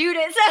want to shoot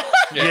it.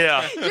 So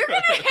Yeah. you're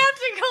gonna have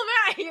to come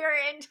out here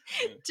and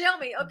tell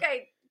me,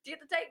 okay, get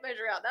the tape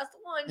measure out. That's the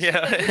one.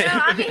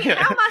 Yeah. I mean,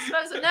 how am I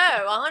supposed to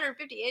know?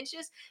 150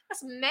 inches?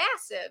 That's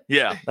massive.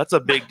 Yeah, that's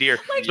a big deer.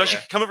 Like, Especially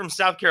coming from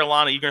South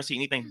Carolina, you're gonna see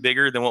anything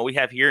bigger than what we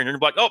have here, and you're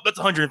gonna be like, "Oh, that's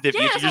 150."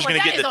 Yeah, You're just gonna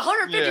that get is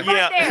 150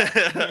 yeah. right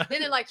there.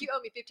 Then they're like, "You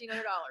owe me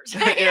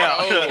 $1,500."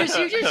 Yeah. because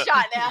you just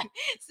shot that.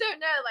 So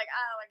no,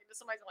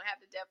 somebody's gonna have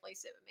to definitely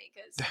sit with me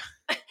because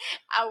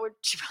I would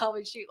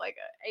probably shoot like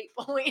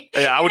a 8-point.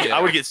 Yeah,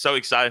 I would get so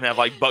excited and have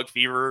like buck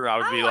fever. I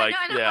would be like,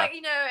 no, yeah.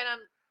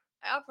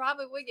 I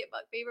probably would get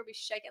buck fever, be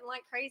shaking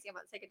like crazy. I'm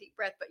about to take a deep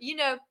breath, but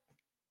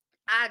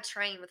I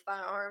train with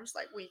firearms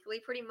like weekly,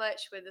 pretty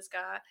much with this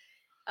guy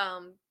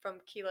from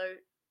Kilo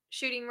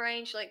Shooting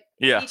Range. Like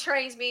he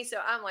trains me, so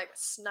I'm like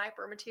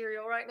sniper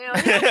material right now.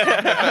 So,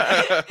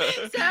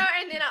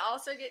 and then I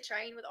also get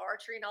trained with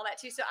archery and all that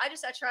too. So I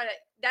try to.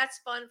 That's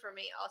fun for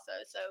me also.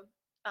 So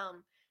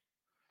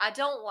I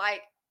don't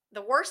like.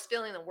 The worst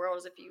feeling in the world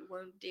is if you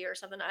wound deer or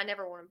something. I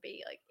never want to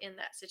be like in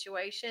that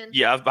situation.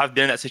 Yeah, I've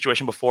been in that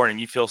situation before, and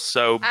you feel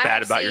so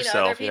bad about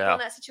yourself. Other people in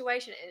that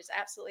situation, and it's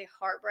absolutely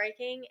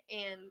heartbreaking.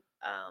 And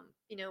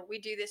we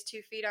do this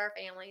to feed our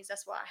families.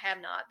 That's why I have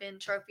not been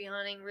trophy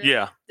hunting. Really.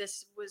 Yeah,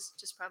 this was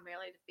just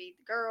primarily to feed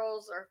the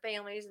girls, our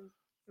families, and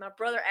my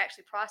brother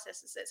actually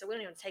processes it, so we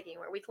don't even take it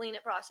anywhere. We clean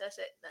it, process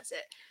it, and that's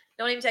it.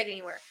 Don't even take it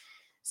anywhere.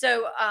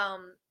 So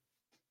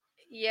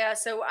yeah,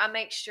 so I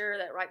make sure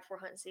that right before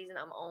hunting season,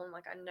 I'm on.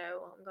 Like I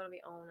know I'm going to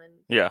be on,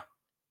 and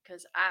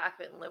because I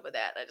couldn't live with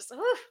that. I just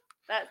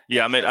that.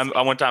 Yeah,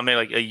 I one time made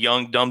like a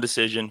young dumb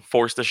decision,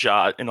 forced a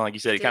shot, and like you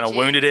said, it kind of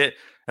wounded it,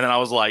 and then I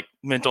was like,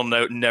 mental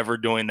note, never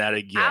doing that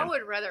again. I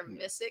would rather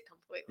miss it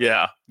completely.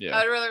 Yeah.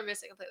 I would rather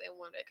miss it completely and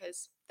wound it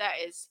because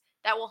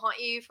that will haunt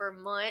you for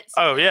months.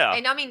 Oh yeah.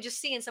 And I mean,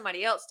 just seeing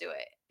somebody else do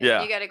it.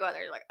 Yeah. You got to go out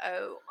there. You're like,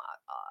 oh my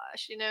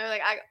gosh,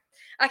 like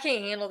I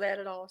can't handle that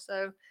at all.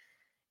 So.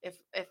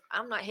 If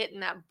I'm not hitting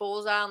that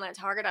bullseye on that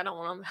target, I don't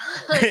want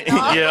them.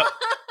 Yeah.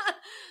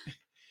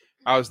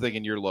 I was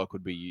thinking your luck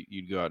would be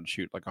you'd go out and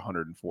shoot like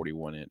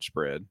 141-inch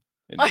spread.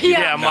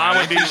 Yeah, mine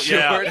would be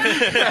short.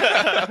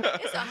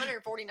 It's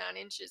 149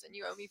 inches, and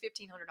you owe me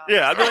 $1,500.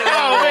 Yeah, I'd be like,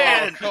 oh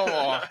man, come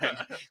on.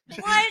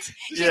 What?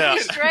 Yeah.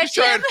 Stretch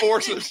Try him. and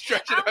force him,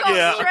 stretch it. I'm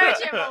gonna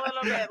stretch him a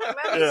little bit. Like,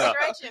 let me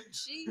stretch him.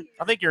 Jeez.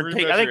 I think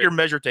your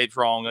measure tape's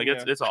wrong. Like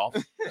it's off.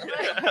 Let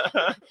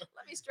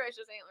me stretch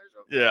his antlers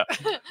real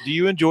quick. Yeah. Do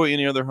you enjoy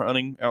any other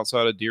hunting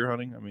outside of deer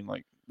hunting? I mean,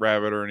 like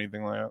rabbit or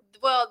anything like that?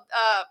 Well,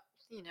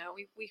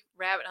 we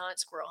rabbit hunt,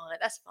 squirrel hunt.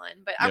 That's fun.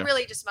 But I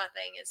really just my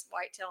thing is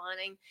whitetail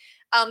hunting.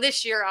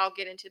 This year I'll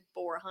get into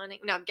boar hunting.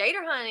 Now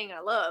gator hunting I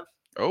love.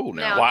 Oh,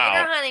 now wow.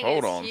 Gator hunting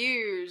Hold is on.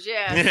 huge.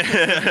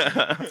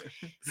 Yeah.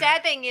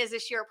 Sad thing is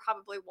this year I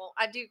probably won't.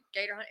 I do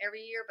gator hunt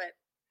every year, but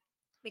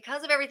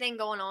because of everything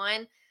going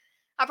on,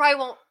 I probably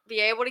won't be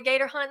able to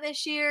gator hunt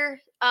this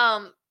year.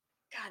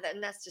 God,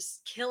 that's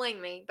just killing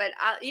me. But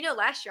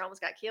last year I almost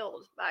got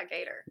killed by a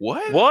gator.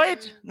 What?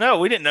 What? No,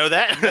 we didn't know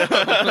that.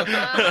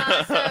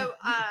 So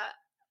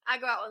I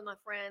go out with my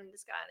friend,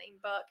 this guy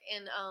named Buck,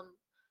 and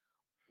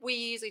we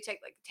usually take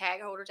like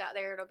tag holders out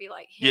there. It'll be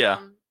like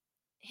him,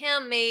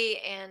 me,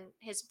 and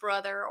his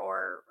brother,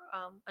 or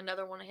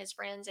another one of his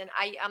friends, and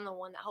I'm the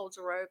one that holds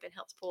the rope and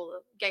helps pull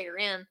the gator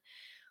in.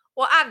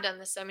 Well, I've done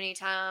this so many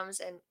times,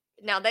 and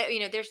now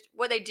they, there's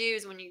what they do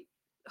is when you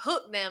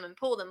hook them and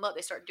pull them up,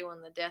 they start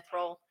doing the death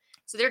roll.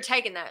 So they're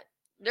taking that.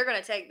 They're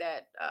gonna take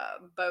that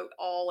boat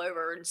all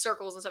over in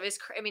circles and stuff. It's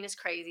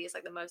crazy. It's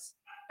like the most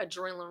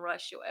adrenaline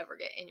rush you'll ever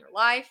get in your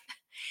life.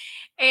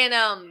 And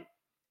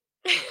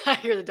I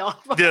hear the dog.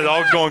 The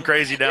dog's going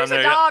crazy down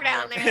there. There's a dog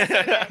down there. It's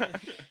okay.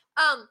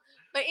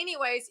 But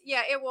anyways,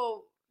 yeah, it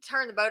will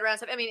turn the boat around.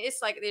 Stuff. I mean,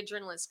 it's like the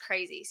adrenaline's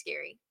crazy,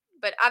 scary.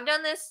 But I've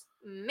done this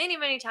many,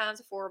 many times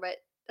before. But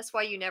that's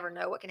why you never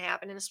know what can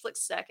happen in a split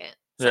second.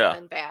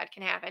 Something bad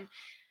can happen.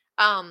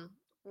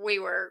 We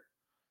were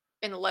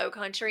in the low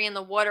country, and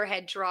the water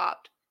had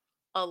dropped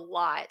a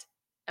lot,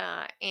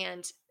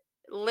 and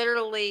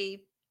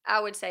literally, I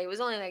would say it was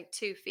only like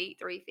 2 feet,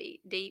 3 feet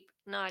deep,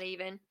 not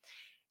even.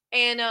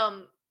 And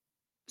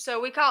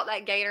so we caught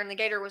that gator, and the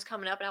gator was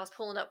coming up, and I was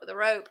pulling up with a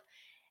rope,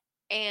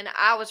 and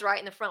I was right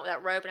in the front with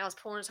that rope, and I was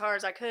pulling as hard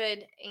as I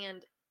could,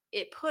 and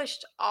it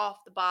pushed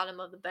off the bottom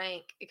of the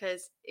bank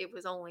because it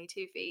was only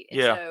 2 feet,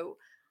 and so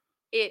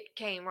it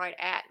came right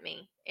at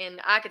me,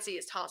 and I could see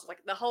its tonsils, like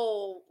the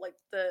whole, like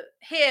the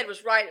head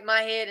was right at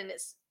my head, and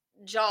its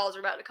jaws were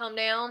about to come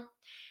down.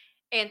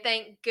 And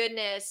thank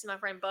goodness my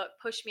friend Buck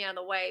pushed me out of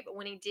the way. But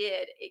when he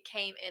did, it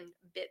came and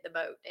bit the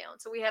boat down.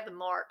 So we have the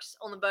marks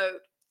on the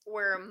boat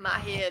where my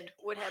head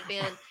would have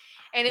been.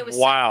 And it was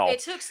it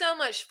took so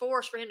much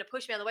force for him to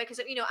push me out of the way because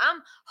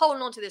I'm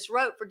holding onto this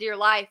rope for dear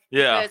life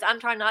because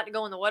I'm trying not to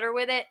go in the water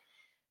with it.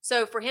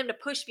 So for him to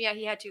push me out,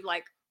 he had to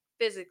like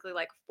physically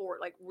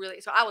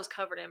really. So I was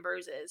covered in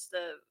bruises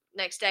the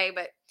next day,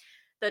 but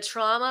the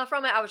trauma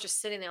from it, I was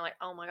just sitting there like,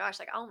 oh my gosh,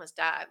 like I almost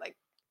died. Like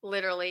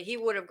literally, he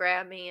would have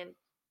grabbed me and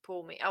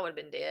pulled me. I would have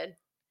been dead.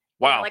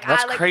 Wow,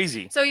 that's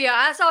crazy. So yeah,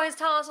 I saw his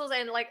tonsils,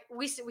 and like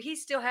he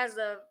still has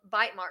the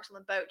bite marks on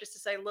the boat, just to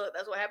say, look,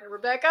 that's what happened to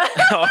Rebecca.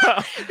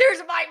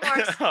 There's bite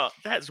marks.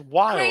 That's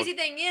wild. Crazy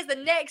thing is, the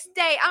next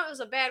day, it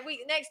was a bad week.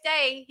 The next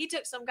day, he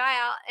took some guy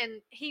out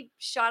and he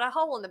shot a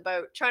hole in the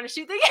boat trying to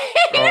shoot the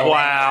gator. Oh,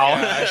 wow.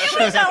 It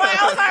was so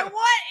I was like,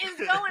 what is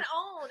going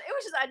on? It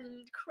was just a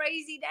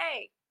crazy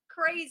day.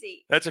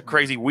 Crazy. That's a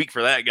crazy week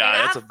for that guy.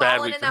 And That's a bad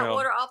week for him. I've fallen in that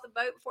water off the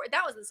boat before.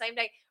 That was the same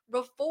day.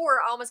 Before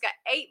I almost got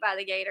ate by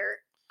the gator,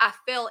 I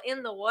fell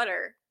in the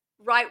water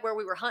right where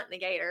we were hunting the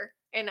gator,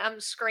 and I'm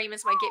screaming,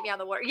 somebody get me out of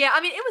the water. Yeah,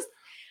 I mean,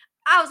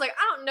 I was like,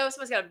 I don't know if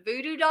somebody's got a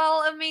voodoo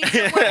doll of me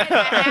somewhere in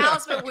the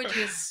house, but would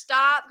you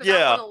stop? Because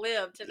I want to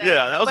live today.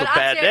 Yeah, that was a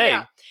bad day.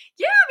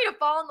 Yeah, I mean, to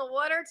fall in the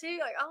water too.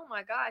 Like, oh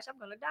my gosh, I'm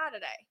going to die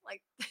today.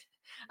 Like,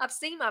 I've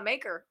seen my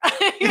maker.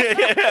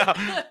 Yeah.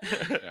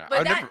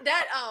 But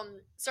that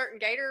certain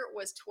gator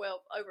was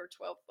over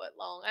 12 foot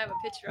long. I have a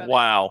picture of it.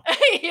 Wow.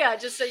 Yeah,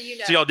 just so you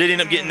know. So y'all did end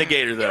up getting the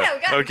gator though. Yeah,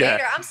 we got the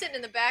gator. I'm sitting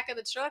in the back of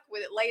the truck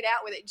with it laid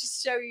out with it,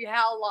 just to show you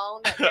how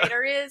long that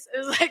gator is. It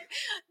was like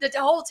the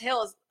whole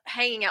tail is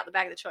hanging out the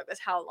back of the truck.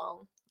 That's how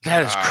long.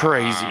 That is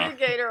crazy. The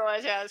gator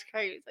was. Yeah, it's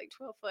crazy. It's like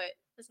 12 foot.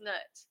 It's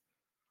nuts.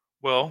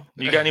 Well,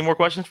 you got any more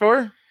questions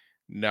for her?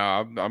 No,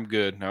 I'm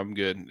good. I'm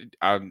good.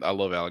 I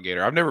love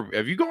alligator.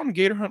 Have you gone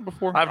gator hunt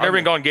before? I've never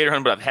been going gator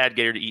hunt, but I've had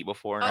gator to eat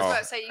before. I was about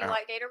to say, you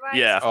like gator bites?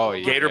 Yeah. Oh,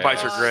 yeah. Gator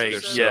bites are great.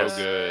 They're so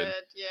good.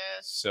 Yes.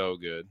 So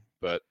good.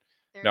 But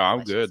They're no,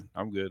 I'm delicious. good.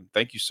 I'm good.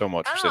 Thank you so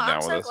much for sitting I'm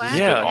down so with us. glad. This has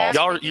been Yeah,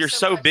 awesome. Thank you you're so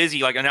so much.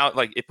 busy. Like, and now,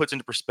 like, it puts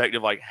into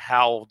perspective like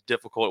how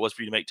difficult it was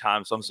for you to make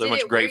time. So I'm so Did much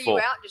it wear grateful. you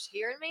out just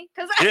hearing me?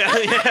 Yeah.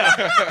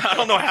 I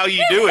don't know how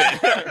you do it.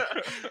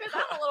 Because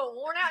I'm a little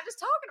worn out just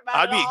talking about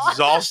I'd it be all.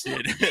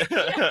 exhausted.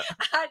 Yeah,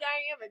 I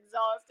am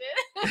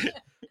exhausted.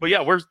 But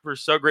yeah, we're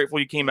so grateful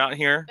you came out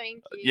here.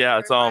 Thank you. Yeah, for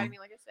it's inviting me,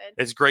 like I said.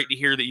 It's great to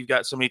hear that you've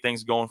got so many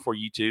things going for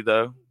you too,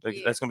 though. Thank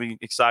you. That's gonna be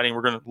exciting.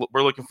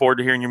 We're looking forward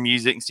to hearing your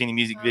music and seeing the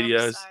music I'm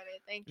videos. excited.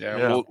 Thank you.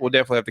 Yeah, we'll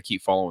definitely have to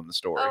keep following the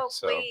story. Oh,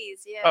 so.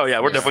 please. Yes. Oh, yeah,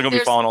 we're definitely gonna be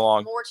There's following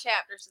along. More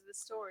chapters of the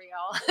story,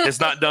 y'all. It's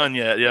not done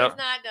yet. Yeah. It's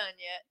not done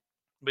yet.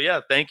 But yeah,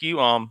 thank you.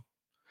 I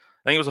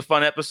think it was a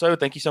fun episode.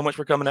 Thank you so much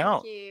for coming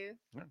out. Thank you.